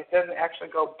 it doesn't actually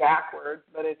go backwards,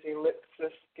 but its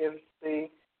ellipsis gives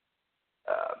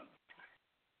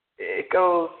it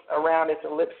goes around its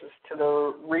ellipsis to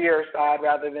the rear side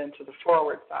rather than to the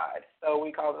forward side. So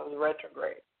we call those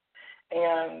retrograde.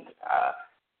 And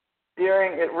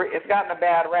it's gotten a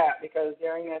bad rap because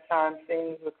during that time,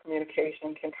 things with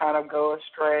communication can kind of go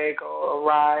astray, go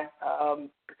awry.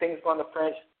 Things go into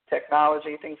French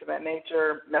technology, things of that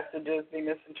nature, messages be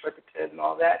misinterpreted and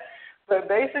all that. But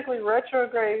basically,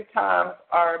 retrograde times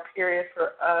are a period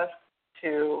for us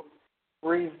to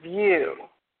review,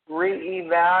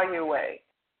 reevaluate,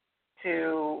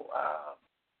 to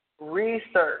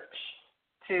research,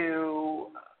 to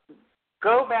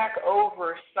go back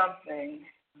over something,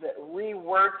 that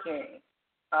reworking.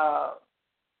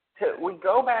 We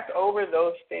go back over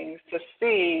those things to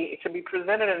be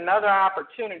presented another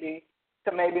opportunity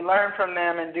to maybe learn from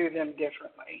them and do them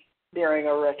differently during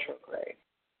a retrograde.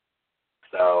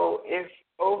 So if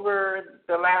over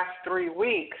the last 3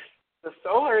 weeks, the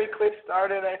solar eclipse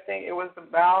started, I think it was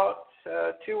about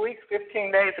 2 weeks,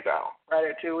 15 days ago, right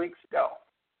at 2 weeks ago.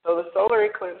 So the solar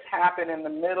eclipse happened in the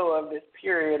middle of this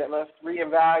period of us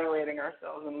reevaluating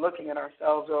ourselves and looking at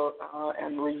ourselves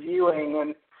and reviewing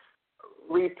and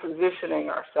repositioning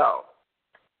ourselves.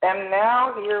 And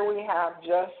now here we have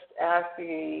just at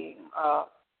the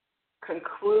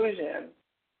conclusion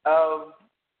of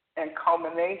and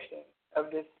culmination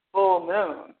of this full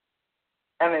moon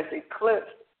and this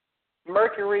eclipse,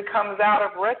 Mercury comes out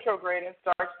of retrograde and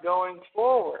starts going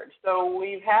forward. So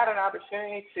we've had an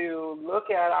opportunity to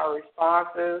look at our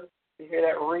responses. You hear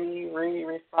that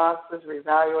responses,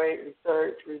 reevaluate,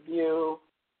 research, review,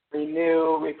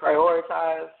 renew,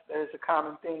 reprioritize. There's a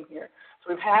common theme here.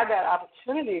 So we've had that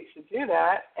opportunity to do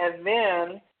that. And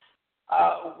then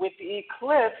with the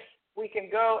eclipse, we can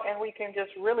go and we can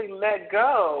just really let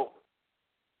go.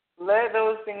 Let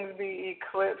those things be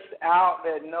eclipsed out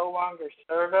that no longer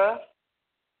serve us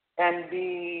and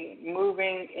be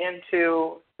moving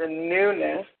into the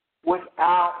newness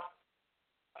without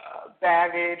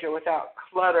baggage or without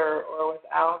clutter or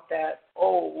without that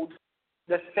old,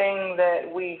 the thing that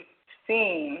we've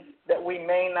seen that we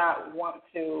may not want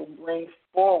to bring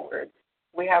forward.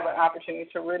 We have an opportunity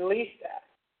to release that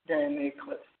during the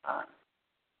eclipse time.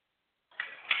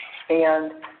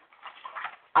 And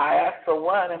I, for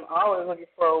one, am always looking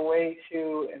for a way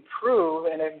to improve,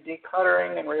 and if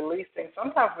decluttering and releasing,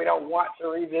 sometimes we don't want to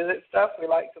revisit stuff. We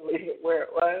like to leave it where it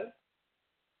was.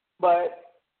 But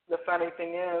the funny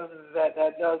thing is that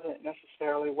that doesn't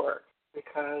necessarily work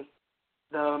because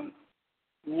the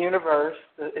universe,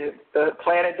 the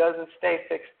planet doesn't stay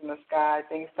fixed in the sky.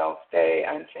 Things don't stay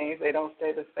unchanged. They don't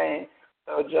stay the same.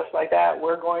 So just like that,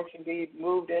 we're going to be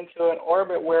moved into an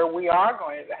orbit where we are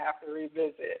going to have to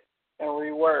revisit and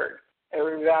rework and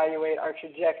reevaluate our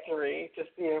trajectory to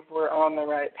see if we're on the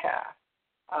right path.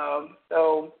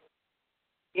 So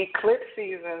eclipse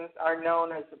seasons are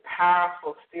known as a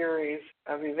powerful series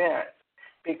of events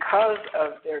because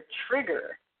of their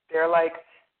trigger. They're like,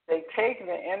 they take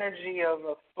the energy of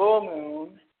a full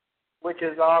moon, which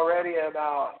is already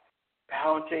about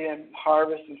bounty and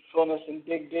harvest and fullness and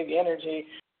big energy,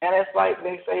 and it's like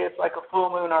they say it's like a full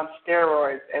moon on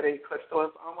steroids at eclipse. So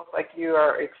it's almost like you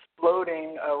are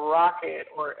exploding a rocket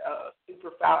or a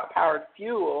super powered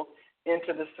fuel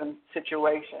into the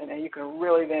situation, and you can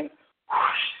really then,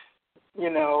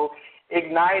 whoosh,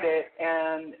 ignite it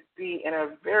and be in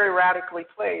a very radically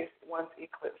placed once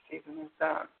eclipse season is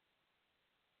done.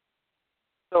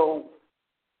 So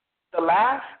the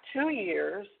last 2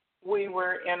 years, we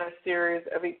were in a series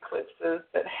of eclipses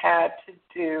that had to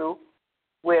do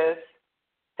with,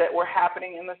 that were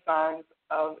happening in the signs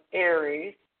of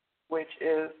Aries, which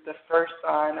is the first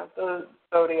sign of the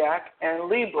zodiac, and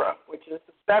Libra, which is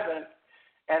the seventh.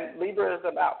 And Libra is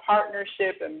about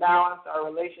partnership and balance, our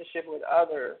relationship with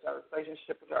others, our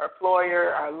relationship with our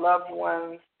employer, our loved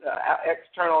ones,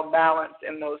 external balance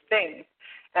in those things.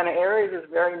 And Aries is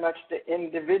very much the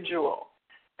individual.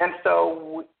 And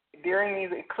so during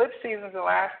these eclipse seasons the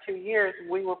last 2 years,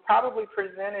 we were probably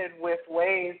presented with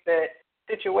ways that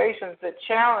situations that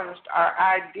challenged our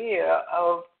idea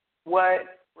of what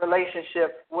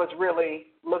relationship was really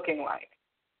looking like.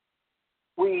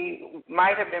 We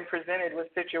might have been presented with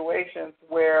situations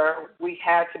where we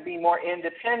had to be more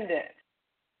independent,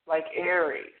 like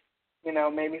Aries.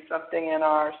 Maybe something in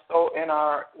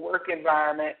our work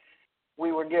environment,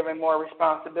 we were given more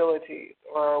responsibilities,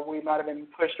 or we might have been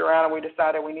pushed around and we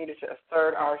decided we needed to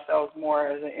assert ourselves more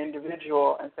as an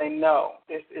individual and say, no,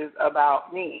 this is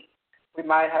about me. We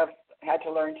might have had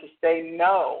to learn to say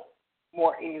no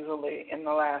more easily in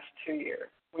the last 2 years.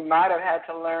 We might have had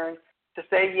to learn to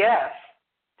say yes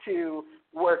to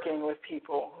working with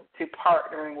people, to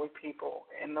partnering with people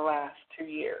in the last 2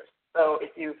 years. So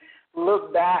if you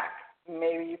look back,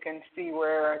 maybe you can see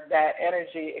where that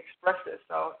energy expresses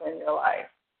itself in your life.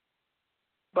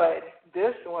 But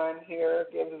this one here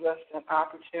gives us an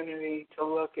opportunity to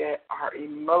look at our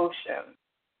emotions.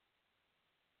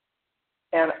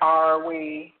 And are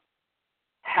we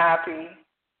happy?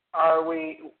 Are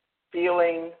we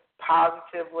feeling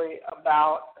positively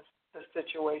about the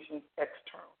situations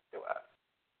external to us?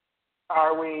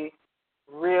 Are we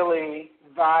really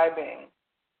vibing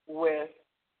with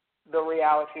the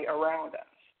reality around us?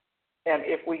 And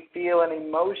if we feel an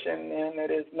emotion then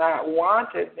that is not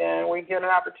wanted, then we get an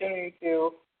opportunity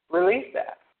to release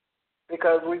that,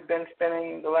 because we've been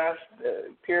spending the last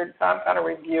period of time kind of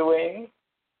reviewing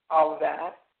all of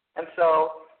that. And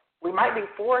so we might be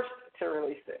forced to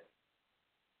release it.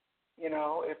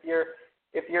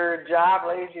 If your job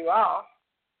lays you off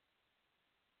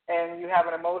and you have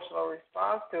an emotional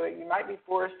response to it, you might be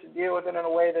forced to deal with it in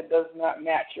a way that does not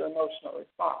match your emotional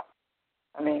response.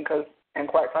 And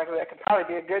quite frankly, that could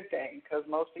probably be a good thing, because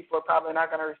most people are probably not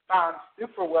going to respond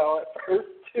super well at first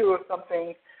to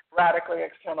something radically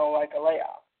external like a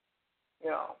layoff.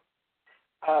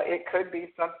 It could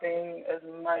be something as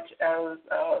much as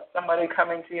somebody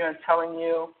coming to you and telling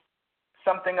you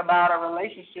something about a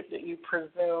relationship that you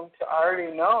presume to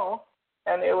already know,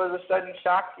 and it was a sudden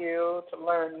shock to you to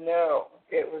learn, no,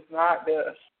 it was not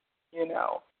this, you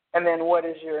know. And then what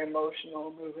is your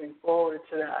emotional moving forward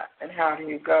to that, and how do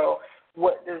you go?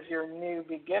 What does your new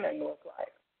beginning look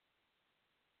like?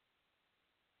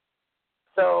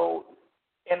 So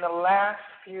in the last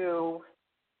few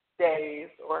days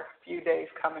or few days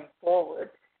coming forward,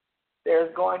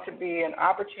 there's going to be an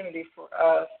opportunity for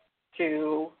us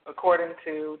to, according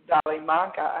to Dolly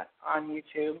Manka on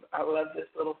YouTube, I love this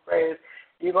little phrase,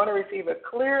 you're going to receive a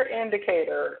clear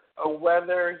indicator of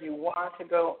whether you want to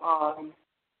go on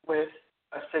with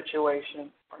a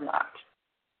situation or not.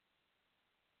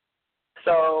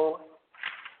 So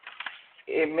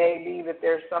it may be that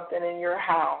there's something in your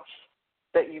house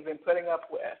that you've been putting up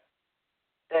with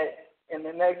that in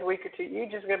the next week or two, you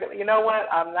just going to, you know what,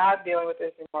 I'm not dealing with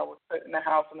this anymore. We're putting the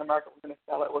house on the market. We're going to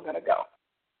sell it. We're going to go.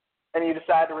 And you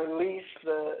decide to release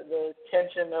the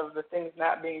tension of the things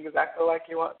not being exactly like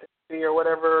you want to be or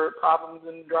whatever problems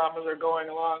and dramas are going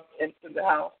along into the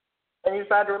house. And you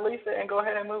decide to release it and go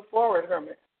ahead and move forward from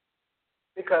it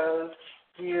because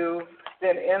you've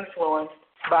been influenced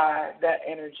by that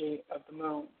energy of the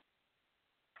moon.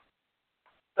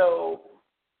 So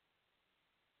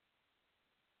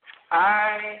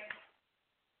I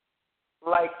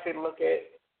like to look at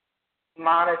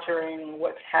monitoring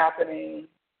what's happening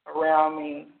around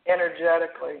me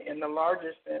energetically in the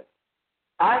larger sense.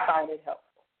 I find it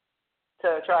helpful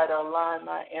to try to align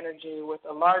my energy with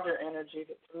a larger energy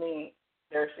that, to me,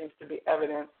 there seems to be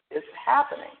evidence is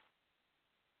happening.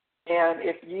 And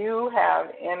if you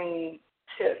have any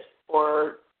tips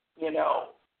or, you know,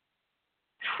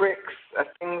 tricks or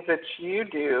things that you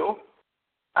do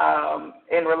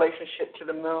in relationship to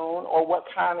the moon, or what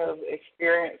kind of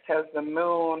experience have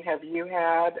you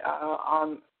had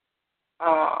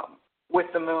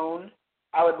with the moon,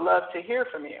 I would love to hear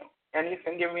from you. And you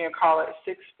can give me a call at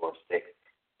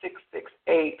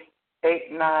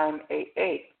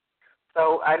 646-668-8988.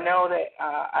 So I know that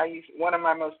I use one of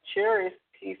my most cherished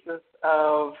pieces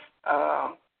of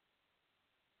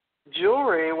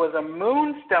jewelry was a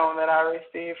moonstone that I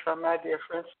received from my dear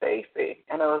friend Stacy,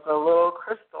 and it was a little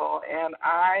crystal, and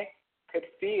I could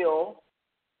feel,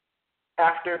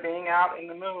 after being out in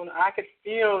the moon, I could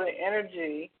feel the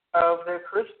energy of the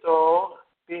crystal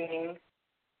being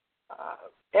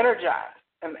energized.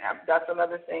 And that's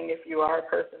another thing, if you are a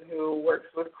person who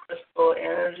works with crystal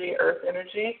energy, earth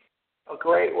energy, a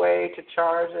great way to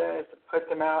charge it is to put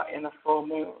them out in a full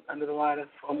moon, under the light of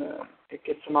the full moon. It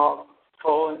gets them all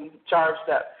full and charged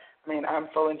up. I mean, I'm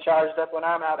full and charged up when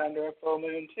I'm out under a full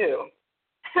moon, too.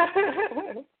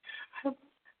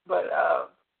 But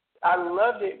I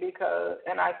loved it because,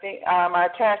 and I think my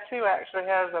tattoo actually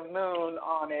has a moon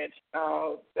on it,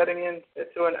 setting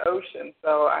into an ocean.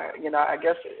 So, I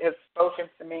guess it has spoken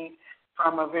to me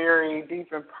from a very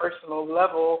deep and personal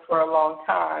level for a long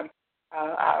time.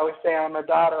 I always say I'm a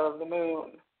daughter of the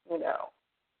moon,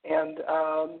 and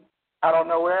I don't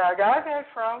know where I got that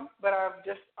from, but I've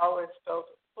just always felt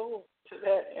pulled to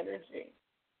that energy.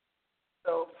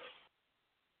 So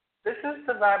this is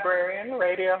the Viberarian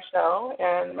radio show,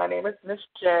 and my name is Miss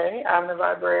J. I'm the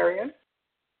Viberarian.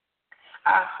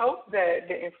 I hope that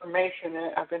the information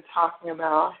that I've been talking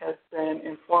about has been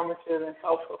informative and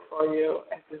helpful for you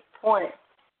at this point.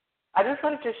 I just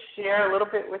wanted to share a little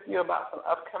bit with you about some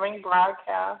upcoming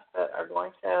broadcasts that are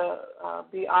going to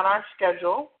be on our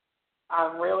schedule.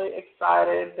 I'm really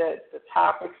excited that the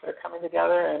topics are coming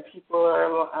together and people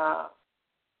are,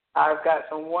 I've got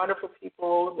some wonderful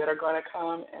people that are going to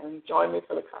come and join me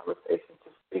for the conversation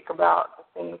to speak about the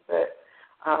things that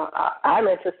I'm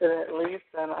interested in at least,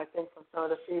 and I think from some of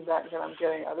the feedback that I'm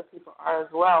getting, other people are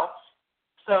as well.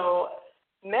 So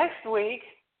next week,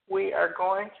 we are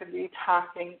going to be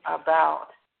talking about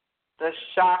the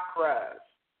chakras.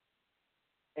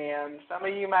 And some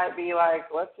of you might be like,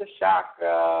 what's a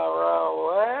chakra?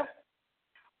 What?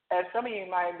 And some of you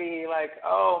might be like,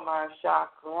 oh, my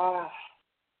chakra.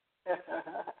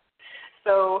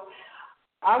 So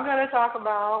I'm going to talk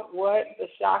about what the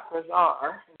chakras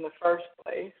are in the first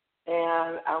place.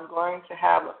 And I'm going to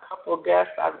have a couple of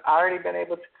guests. I've already been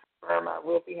able to confirm I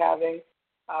will be having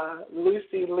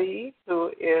Lucy Lee, who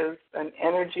is an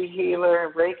energy healer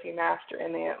and Reiki master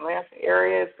in the Atlanta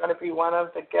area, is going to be one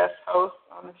of the guest hosts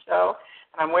on the show.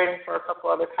 And I'm waiting for a couple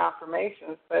other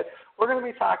confirmations. But we're going to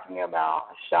be talking about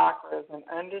chakras and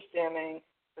understanding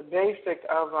the basic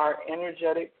of our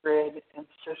energetic grid and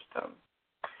system.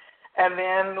 And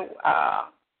then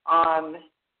on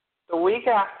the week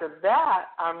after that,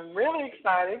 I'm really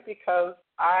excited because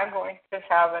I'm going to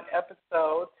have an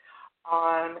episode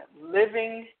on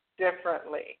living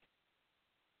differently.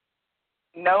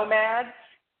 Nomads,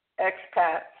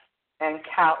 expats, and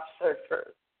couch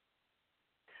surfers.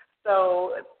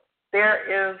 So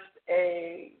there is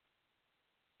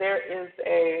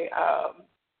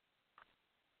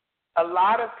a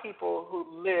lot of people who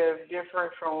live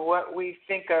different from what we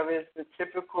think of as the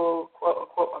typical,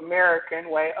 quote-unquote,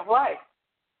 American way of life.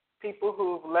 People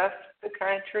who've left the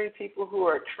country, people who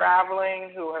are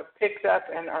traveling, who have picked up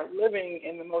and are living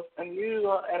in the most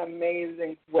unusual and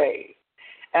amazing ways.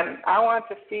 And I want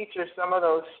to feature some of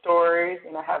those stories,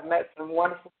 and I have met some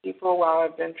wonderful people while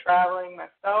I've been traveling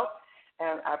myself,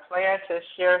 and I plan to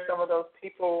share some of those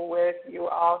people with you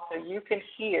all so you can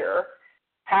hear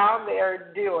how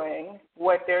they're doing,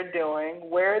 what they're doing,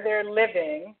 where they're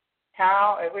living,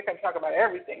 how, and we can talk about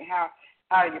everything, how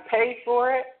you pay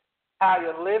for it, how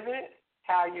you live it,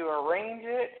 how you arrange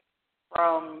it,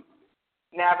 from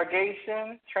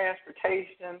navigation,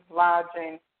 transportation,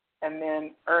 lodging, and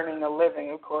then earning a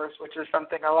living, of course, which is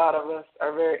something a lot of us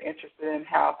are very interested in,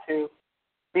 how to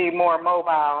be more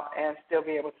mobile and still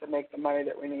be able to make the money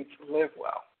that we need to live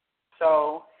well.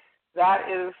 So that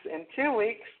is in 2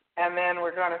 weeks, and then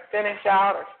we're going to finish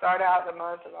out or start out the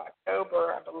month of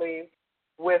October, I believe,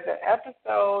 with an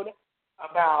episode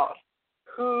about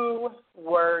who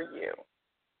were you?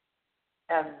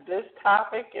 And this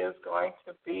topic is going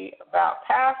to be about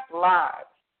past lives.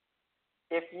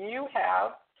 If you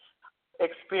have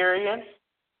experienced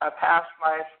a past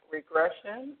life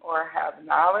regression or have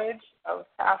knowledge of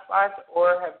past lives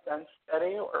or have done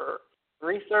study or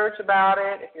research about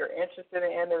it, if you're interested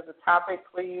in it as a topic,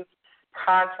 please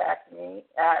contact me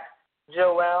at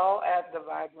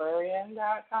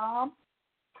joelle@theviberarian.com.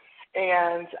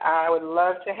 And I would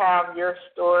love to have your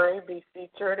story be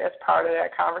featured as part of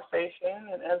that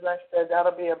conversation. And as I said,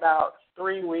 that'll be about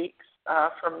 3 weeks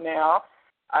from now.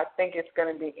 I think it's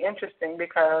going to be interesting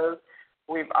because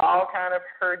we've all kind of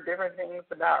heard different things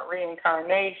about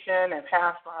reincarnation and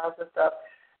past lives and stuff.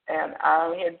 And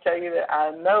I'm here to tell you that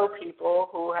I know people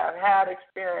who have had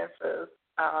experiences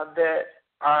that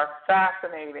are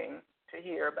fascinating to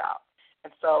hear about.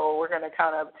 And so we're going to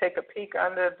kind of take a peek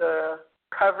under the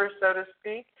cover, so to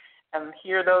speak, and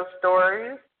hear those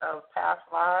stories of past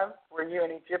lives. Were you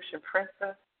an Egyptian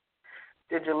princess?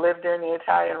 Did you live during the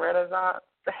Italian Renaissance?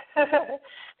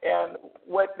 And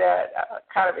what that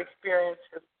kind of experience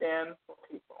has been for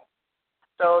people.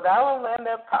 So that will end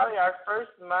up probably our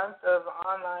first month of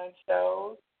online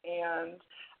shows, and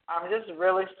I'm just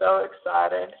really so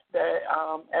excited that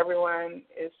everyone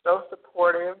is so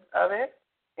supportive of it,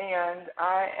 and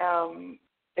I am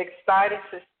excited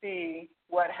to see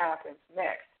what happens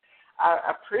next. I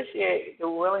appreciate the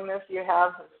willingness you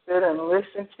have to sit and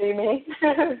listen to me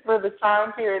for the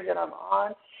time period that I'm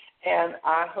on, and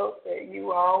I hope that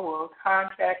you all will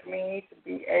contact me to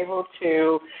be able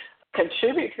to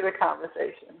contribute to the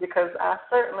conversation, because I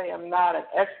certainly am not an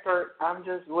expert. I'm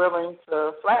just willing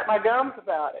to flap my gums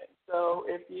about it. So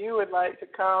if you would like to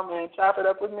come and chop it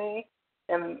up with me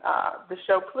in the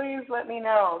show, please let me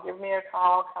know. Give me a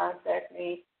call, contact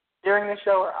me during the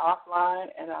show or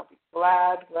offline, and I'll be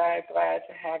glad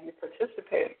to have you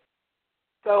participate.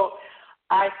 So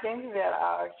I think that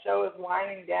our show is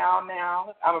winding down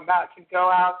now. I'm about to go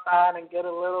outside and get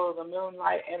a little of the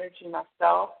moonlight energy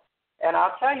myself. And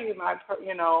I'll tell you, one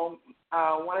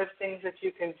of the things that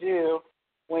you can do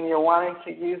when you're wanting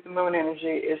to use the moon energy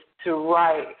is to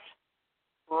write.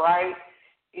 Write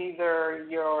either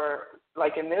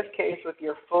like in this case with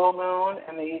your full moon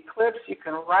and the eclipse, you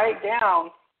can write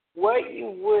down what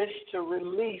you wish to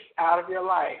release out of your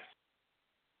life.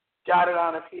 Jot it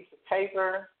on a piece of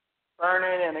paper, burn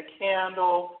it in a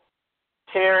candle,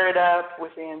 tear it up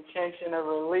with the intention of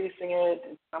releasing it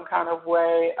in some kind of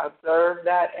way. Observe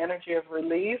that energy of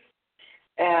release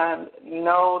and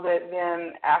know that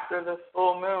then after the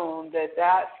full moon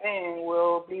that thing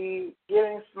will be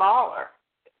getting smaller.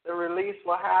 The release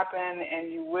will happen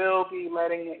and you will be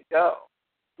letting it go.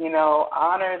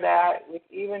 Honor that with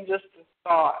even just the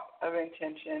thought of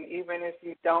intention, even if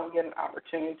you don't get an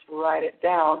opportunity to write it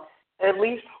down, at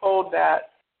least hold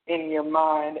that in your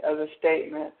mind as a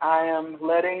statement. I am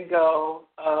letting go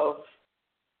of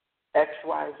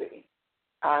XYZ.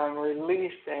 I'm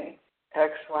releasing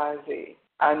XYZ.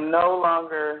 I no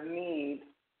longer need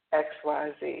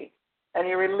XYZ. And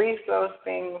you release those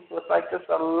things with like just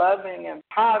a loving and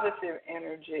positive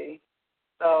energy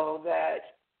so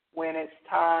that when it's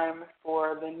time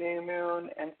for the new moon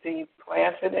and seeds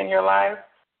planted in your life,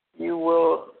 you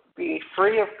will be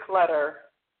free of clutter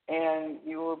and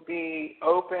you will be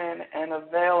open and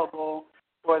available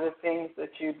for the things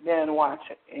that you then want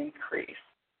to increase.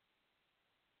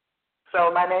 So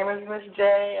my name is Miss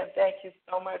J, and thank you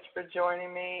so much for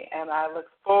joining me, and I look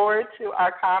forward to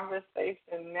our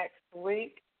conversation next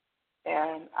week,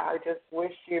 and I just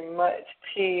wish you much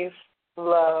peace,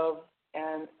 love,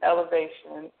 and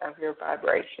elevation of your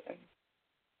vibration.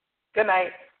 Good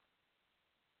night.